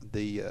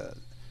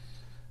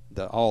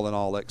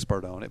all-in-all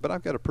expert on it, but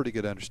I've got a pretty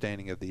good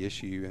understanding of the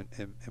issue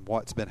and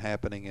what's been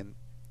happening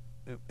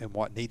and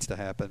what needs to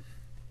happen,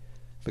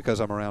 because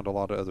I'm around a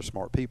lot of other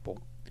smart people.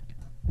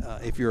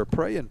 If you're a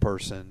praying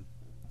person,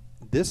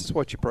 this is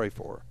what you pray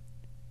for.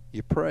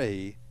 You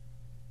pray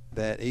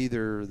that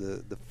either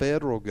the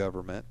federal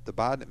government, the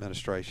Biden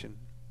administration,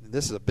 and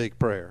this is a big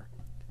prayer,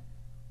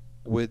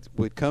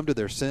 would come to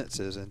their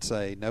senses and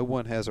say no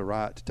one has a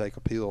right to take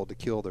a pill to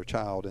kill their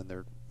child in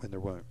their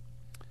womb.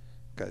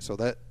 Okay, so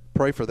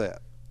pray for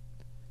that.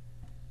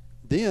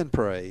 Then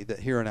pray that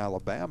here in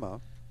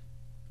Alabama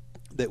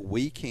that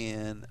we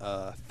can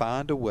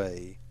find a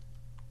way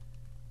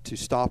to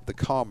stop the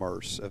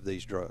commerce of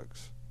these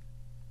drugs.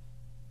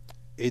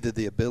 Either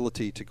the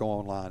ability to go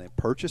online and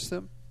purchase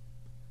them,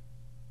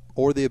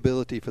 or the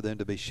ability for them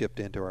to be shipped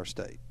into our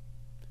state.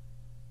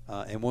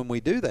 And when we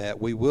do that,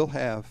 we will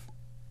have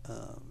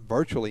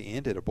virtually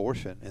ended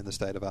abortion in the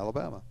state of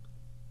Alabama.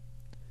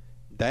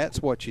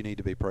 That's what you need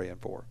to be praying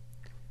for.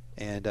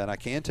 And I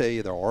can tell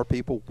you there are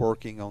people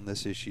working on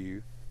this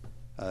issue.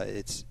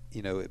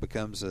 It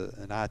becomes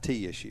an IT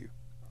issue,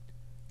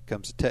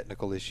 becomes a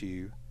technical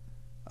issue,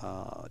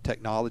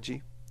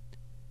 technology,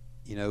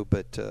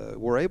 but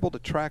we're able to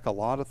track a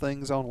lot of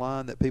things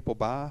online that people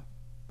buy.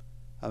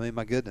 I mean,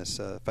 my goodness,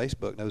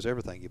 Facebook knows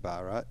everything you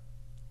buy, right?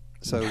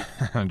 So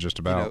just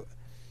about.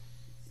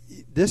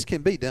 This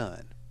can be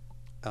done.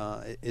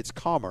 It's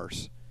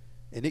commerce,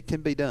 and it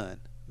can be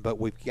done, but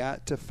we've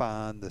got to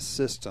find the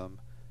system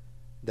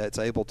that's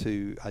able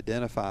to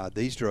identify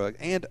these drugs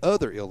and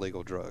other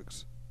illegal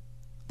drugs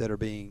that are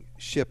being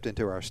shipped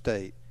into our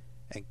state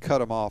and cut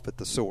them off at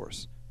the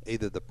source,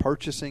 either the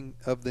purchasing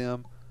of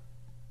them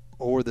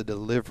or the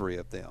delivery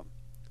of them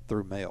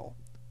through mail.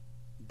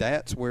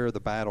 that's where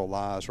the battle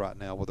lies right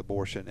now with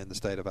abortion in the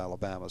state of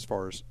Alabama, as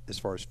far as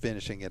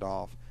finishing it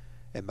off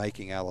and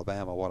making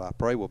Alabama what I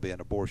pray will be an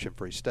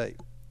abortion-free state.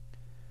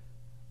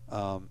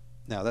 Now,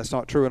 that's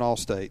not true in all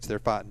states. They're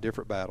fighting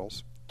different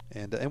battles.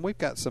 And we've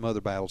got some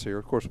other battles here.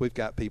 Of course, we've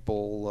got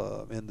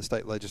people in the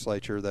state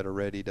legislature that are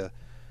ready to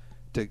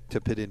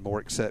put in more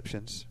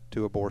exceptions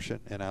to abortion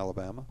in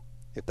Alabama.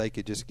 If they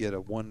could just get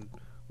a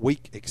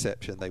 1-week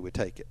exception, they would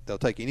take it. They'll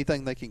take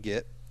anything they can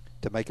get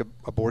to make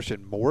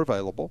abortion more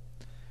available.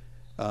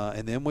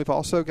 And then we've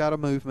also got a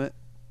movement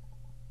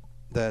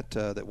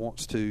that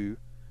wants to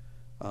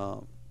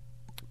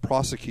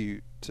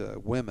prosecute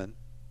women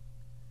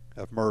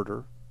of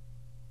murder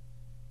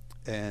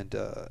and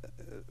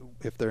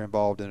if they're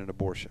involved in an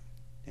abortion.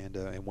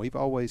 And we've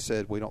always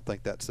said we don't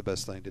think that's the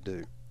best thing to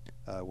do.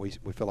 We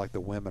feel like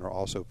the women are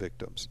also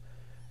victims,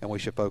 and we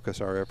should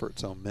focus our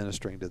efforts on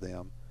ministering to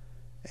them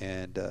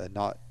and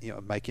not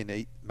making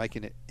it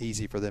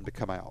easy for them to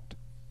come out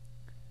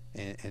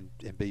and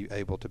be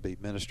able to be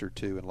ministered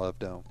to and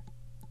loved on.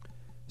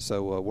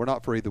 So we're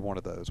not for either one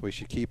of those. We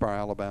should keep our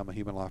Alabama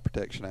Human Life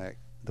Protection Act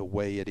the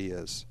way it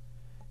is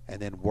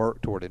and then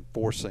work toward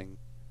enforcing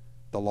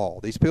the law.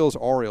 These pills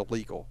are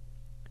illegal,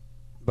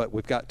 but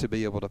we've got to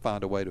be able to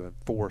find a way to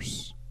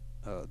enforce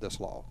this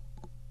law.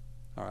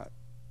 All right.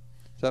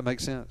 Does that make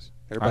sense?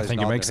 Everybody's I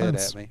think it makes nodding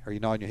their sense. head at me. Are you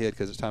nodding your head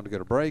because it's time to go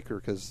to break, or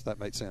because that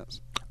makes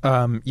sense?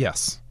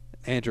 Yes.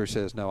 Andrew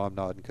says, no, I'm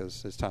nodding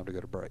because it's time to go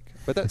to break.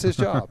 But that's his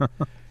job.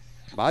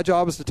 My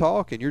job is to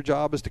talk, and your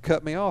job is to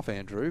cut me off,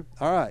 Andrew.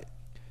 All right.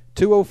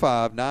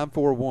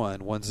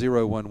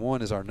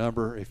 205-941-1011 is our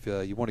number if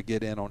you want to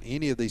get in on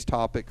any of these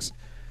topics.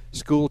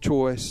 School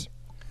choice,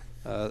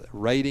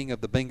 rating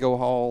of the bingo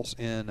halls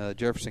in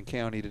Jefferson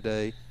County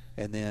today,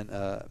 and then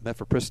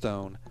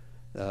mifepristone,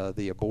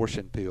 the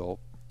abortion pill,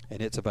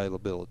 and its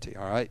availability.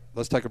 All right,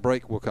 let's take a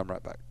break. We'll come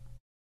right back.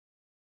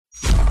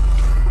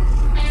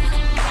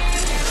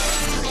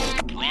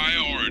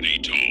 Priority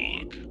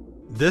Talk.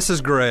 This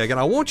is Greg, and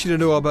I want you to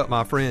know about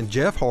my friend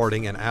Jeff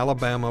Harding and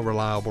Alabama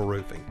Reliable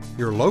Roofing.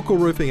 Your local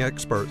roofing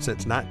expert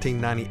since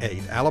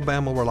 1998,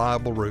 Alabama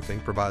Reliable Roofing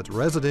provides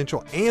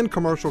residential and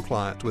commercial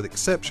clients with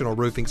exceptional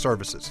roofing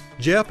services.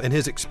 Jeff and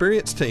his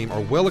experienced team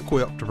are well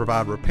equipped to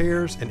provide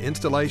repairs and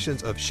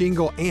installations of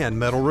shingle and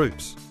metal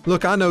roofs.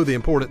 Look, I know the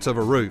importance of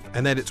a roof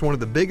and that it's one of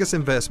the biggest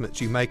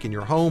investments you make in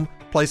your home,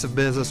 place of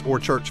business, or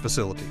church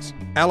facilities.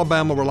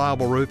 Alabama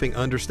Reliable Roofing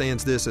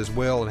understands this as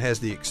well and has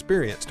the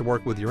experience to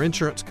work with your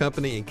insurance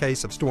company in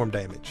case of storm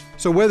damage.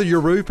 So whether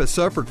your roof has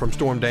suffered from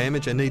storm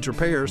damage and needs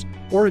repairs,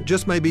 or it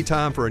just may be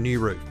time for a new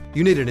roof,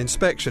 you need an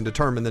inspection to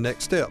determine the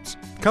next steps.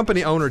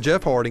 Company owner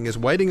Jeff Harding is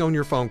waiting on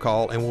your phone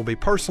call and will be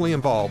personally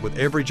involved with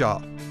every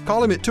job.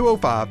 Call him at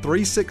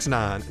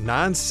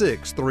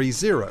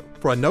 205-369-9630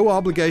 for a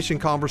no-obligation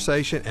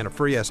conversation and a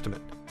free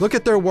estimate. Look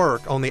at their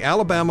work on the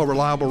Alabama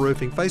Reliable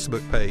Roofing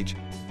Facebook page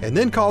and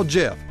then call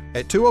Jeff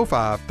at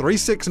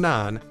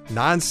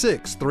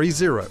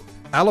 205-369-9630.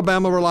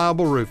 Alabama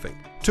Reliable Roofing,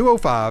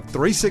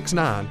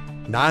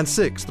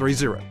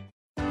 205-369-9630.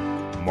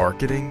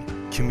 Marketing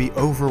can be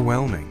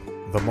overwhelming.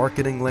 The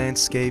marketing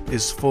landscape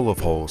is full of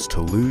holes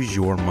to lose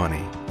your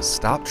money.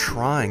 Stop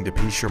trying to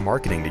piece your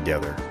marketing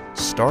together.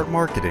 Start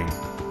marketing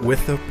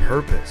with a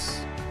purpose.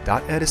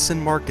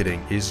 Edison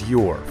Marketing is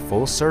your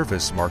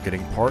full-service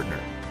marketing partner.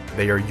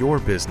 They are your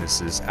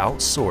business's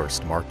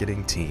outsourced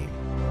marketing team.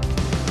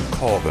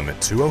 Call them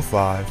at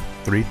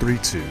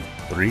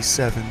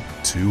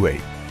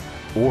 205-332-3728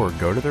 or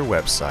go to their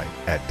website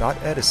at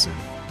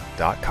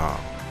 .edison.com.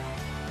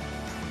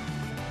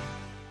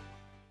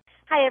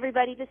 Hi,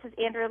 everybody. This is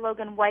Andrea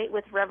Logan White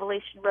with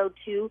Revelation Road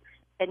 2,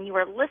 and you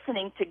are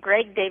listening to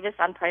Greg Davis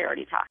on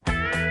Priority Talk.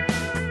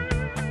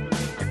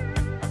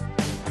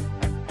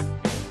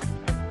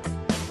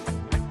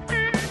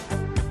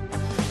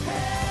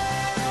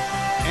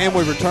 And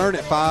we return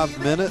at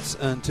 5 minutes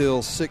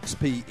until 6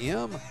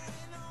 p.m.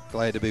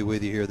 Glad to be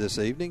with you here this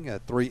evening.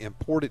 3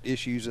 important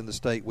issues in the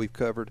state we've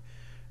covered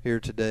here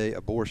today: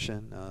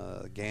 abortion,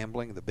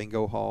 gambling, the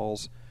bingo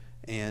halls,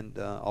 and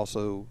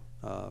also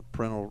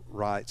parental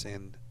rights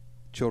and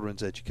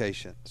children's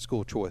education,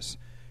 school choice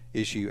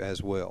issue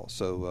as well.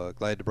 So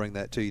glad to bring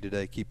that to you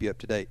today, keep you up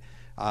to date.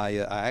 I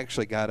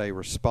actually got a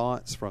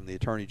response from the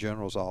Attorney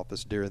General's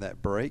office during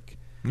that break.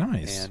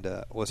 Nice.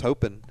 And was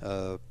hoping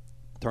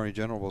Attorney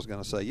General was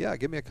going to say, yeah,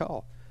 give me a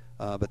call.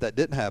 But that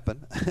didn't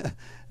happen.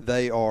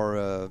 They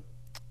are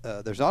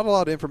there's not a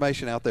lot of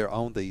information out there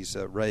on these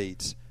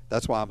raids.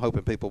 That's why I'm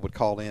hoping people would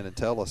call in and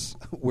tell us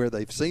where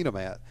they've seen them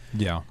at.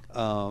 Yeah.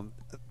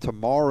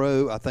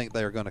 Tomorrow, I think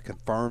they are going to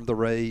confirm the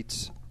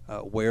raids,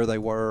 where they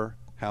were,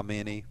 how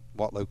many,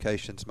 what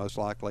locations most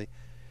likely.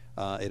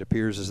 It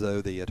appears as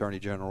though the Attorney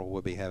General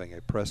will be having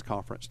a press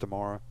conference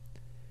tomorrow,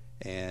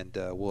 and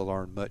we'll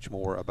learn much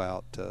more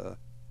about the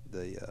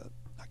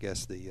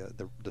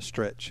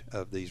stretch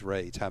of these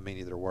raids, how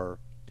many there were,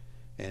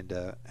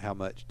 and how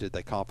much did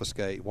they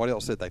confiscate, what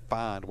else did they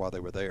find while they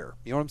were there.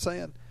 You know what I'm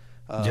saying?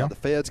 Yeah. The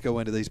feds go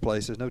into these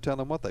places, no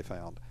telling what they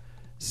found.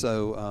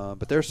 So,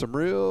 but there's some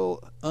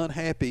real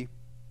unhappy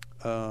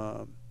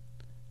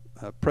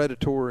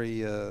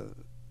predatory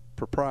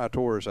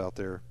proprietors out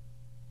there.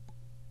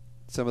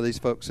 Some of these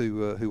folks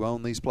who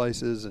own these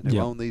places and who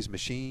own these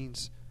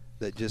machines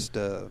that just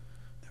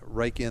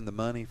rake in the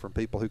money from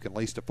people who can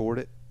least afford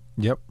it.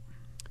 Yep.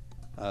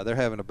 They're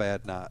having a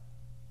bad night,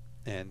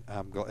 and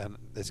and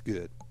it's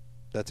good.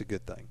 That's a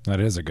good thing. That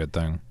is a good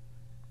thing.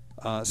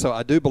 So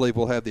I do believe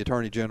we'll have the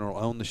Attorney General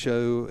on the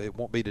show. It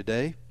won't be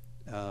today,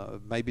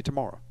 maybe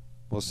tomorrow.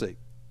 We'll see.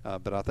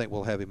 But I think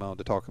we'll have him on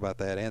to talk about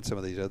that and some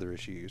of these other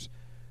issues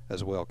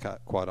as well,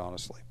 quite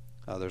honestly.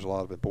 There's a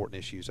lot of important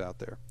issues out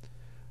there.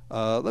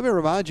 Let me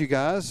remind you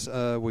guys,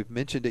 we've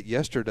mentioned it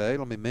yesterday.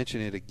 Let me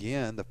mention it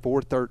again, the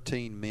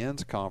 413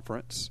 Men's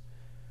Conference.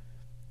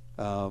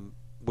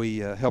 We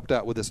helped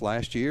out with this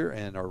last year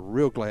and are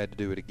real glad to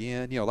do it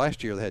again. You know,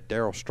 last year they had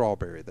Darryl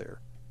Strawberry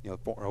there, you know,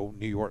 old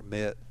New York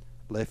Met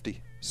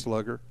lefty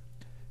slugger.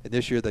 And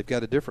this year they've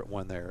got a different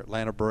one there.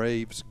 Atlanta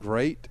Braves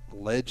great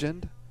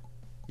legend,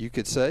 you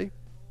could say.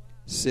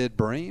 Sid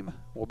Bream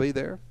will be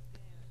there.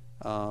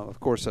 Of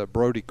course,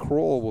 Brody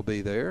Kroll will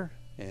be there.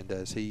 And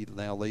as he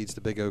now leads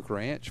the Big Oak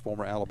Ranch,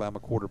 former Alabama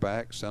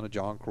quarterback, son of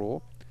John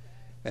Kroll.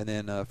 And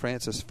then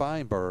Francis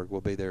Feinberg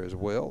will be there as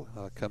well,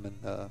 coming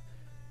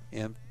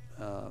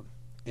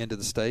into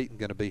the state and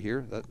going to be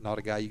here. That's not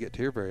a guy you get to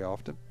hear very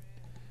often.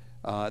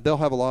 They'll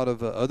have a lot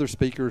of other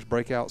speakers,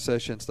 breakout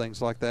sessions,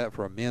 things like that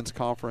for a men's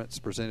conference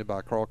presented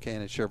by Carl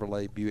Cannon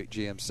Chevrolet Buick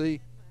GMC.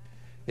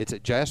 It's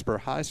at Jasper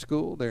High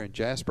School. They're in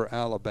Jasper,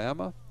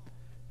 Alabama.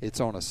 It's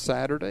on a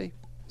Saturday,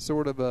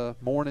 sort of a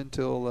morning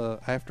till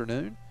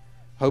afternoon.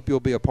 Hope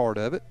you'll be a part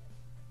of it.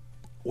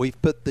 We've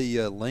put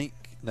the link,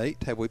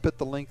 Nate, have we put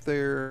the link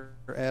there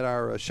at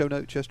our show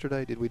notes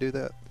yesterday? Did we do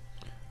that?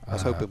 I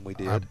was hoping we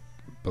did. I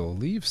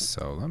believe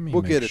so. Let me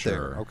We'll make get it sure.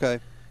 there, okay?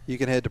 You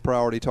can head to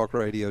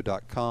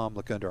PriorityTalkRadio.com,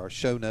 look under our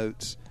show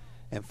notes,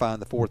 and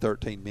find the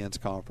 413 Men's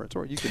Conference,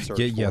 or you can search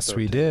Yes,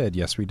 we 413. did.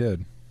 Yes, we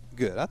did.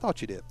 Good. I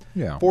thought you did.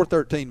 Yeah.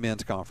 413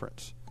 Men's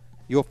Conference.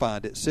 You'll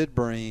find it. Sid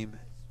Bream,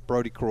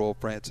 Brody Kroll,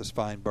 Francis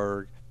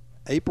Feinberg,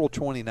 April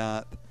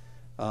 29th.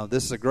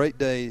 This is a great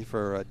day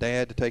for a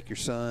dad to take your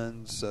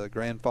sons,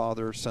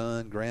 grandfather,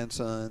 son,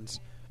 grandsons,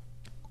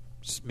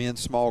 men's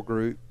small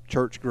group,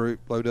 church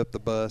group, load up the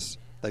bus.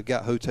 They've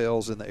got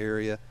hotels in the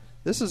area.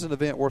 This is an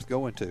event worth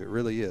going to. It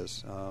really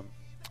is. I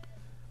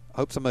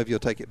hope some of you will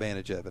take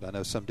advantage of it. I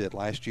know some did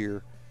last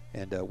year,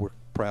 and we're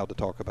proud to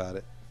talk about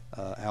it.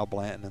 Al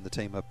Blanton and the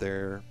team up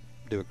there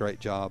do a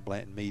great job.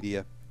 Blanton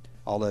Media,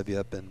 all of you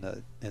up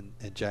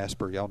in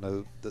Jasper, y'all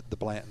know the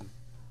Blanton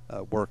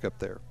work up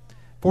there.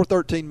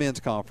 413 Men's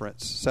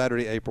Conference,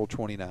 Saturday, April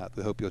 29th.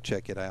 We hope you'll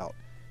check it out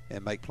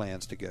and make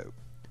plans to go.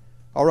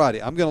 All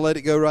righty, I'm going to let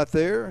it go right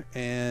there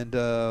and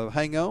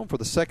hang on for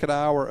the second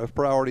hour of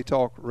Priority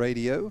Talk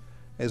Radio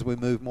as we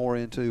move more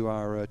into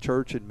our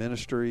church and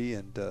ministry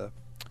and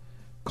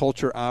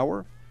culture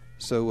hour.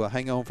 So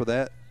hang on for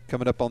that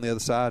coming up on the other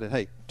side. And,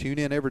 hey, tune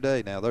in every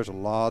day now. There's a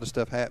lot of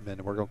stuff happening,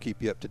 and we're going to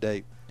keep you up to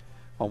date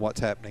on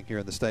what's happening here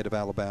in the state of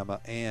Alabama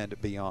and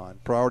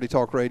beyond. Priority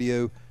Talk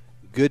Radio,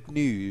 good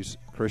news,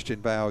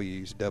 Christian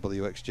values,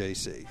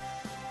 WXJC.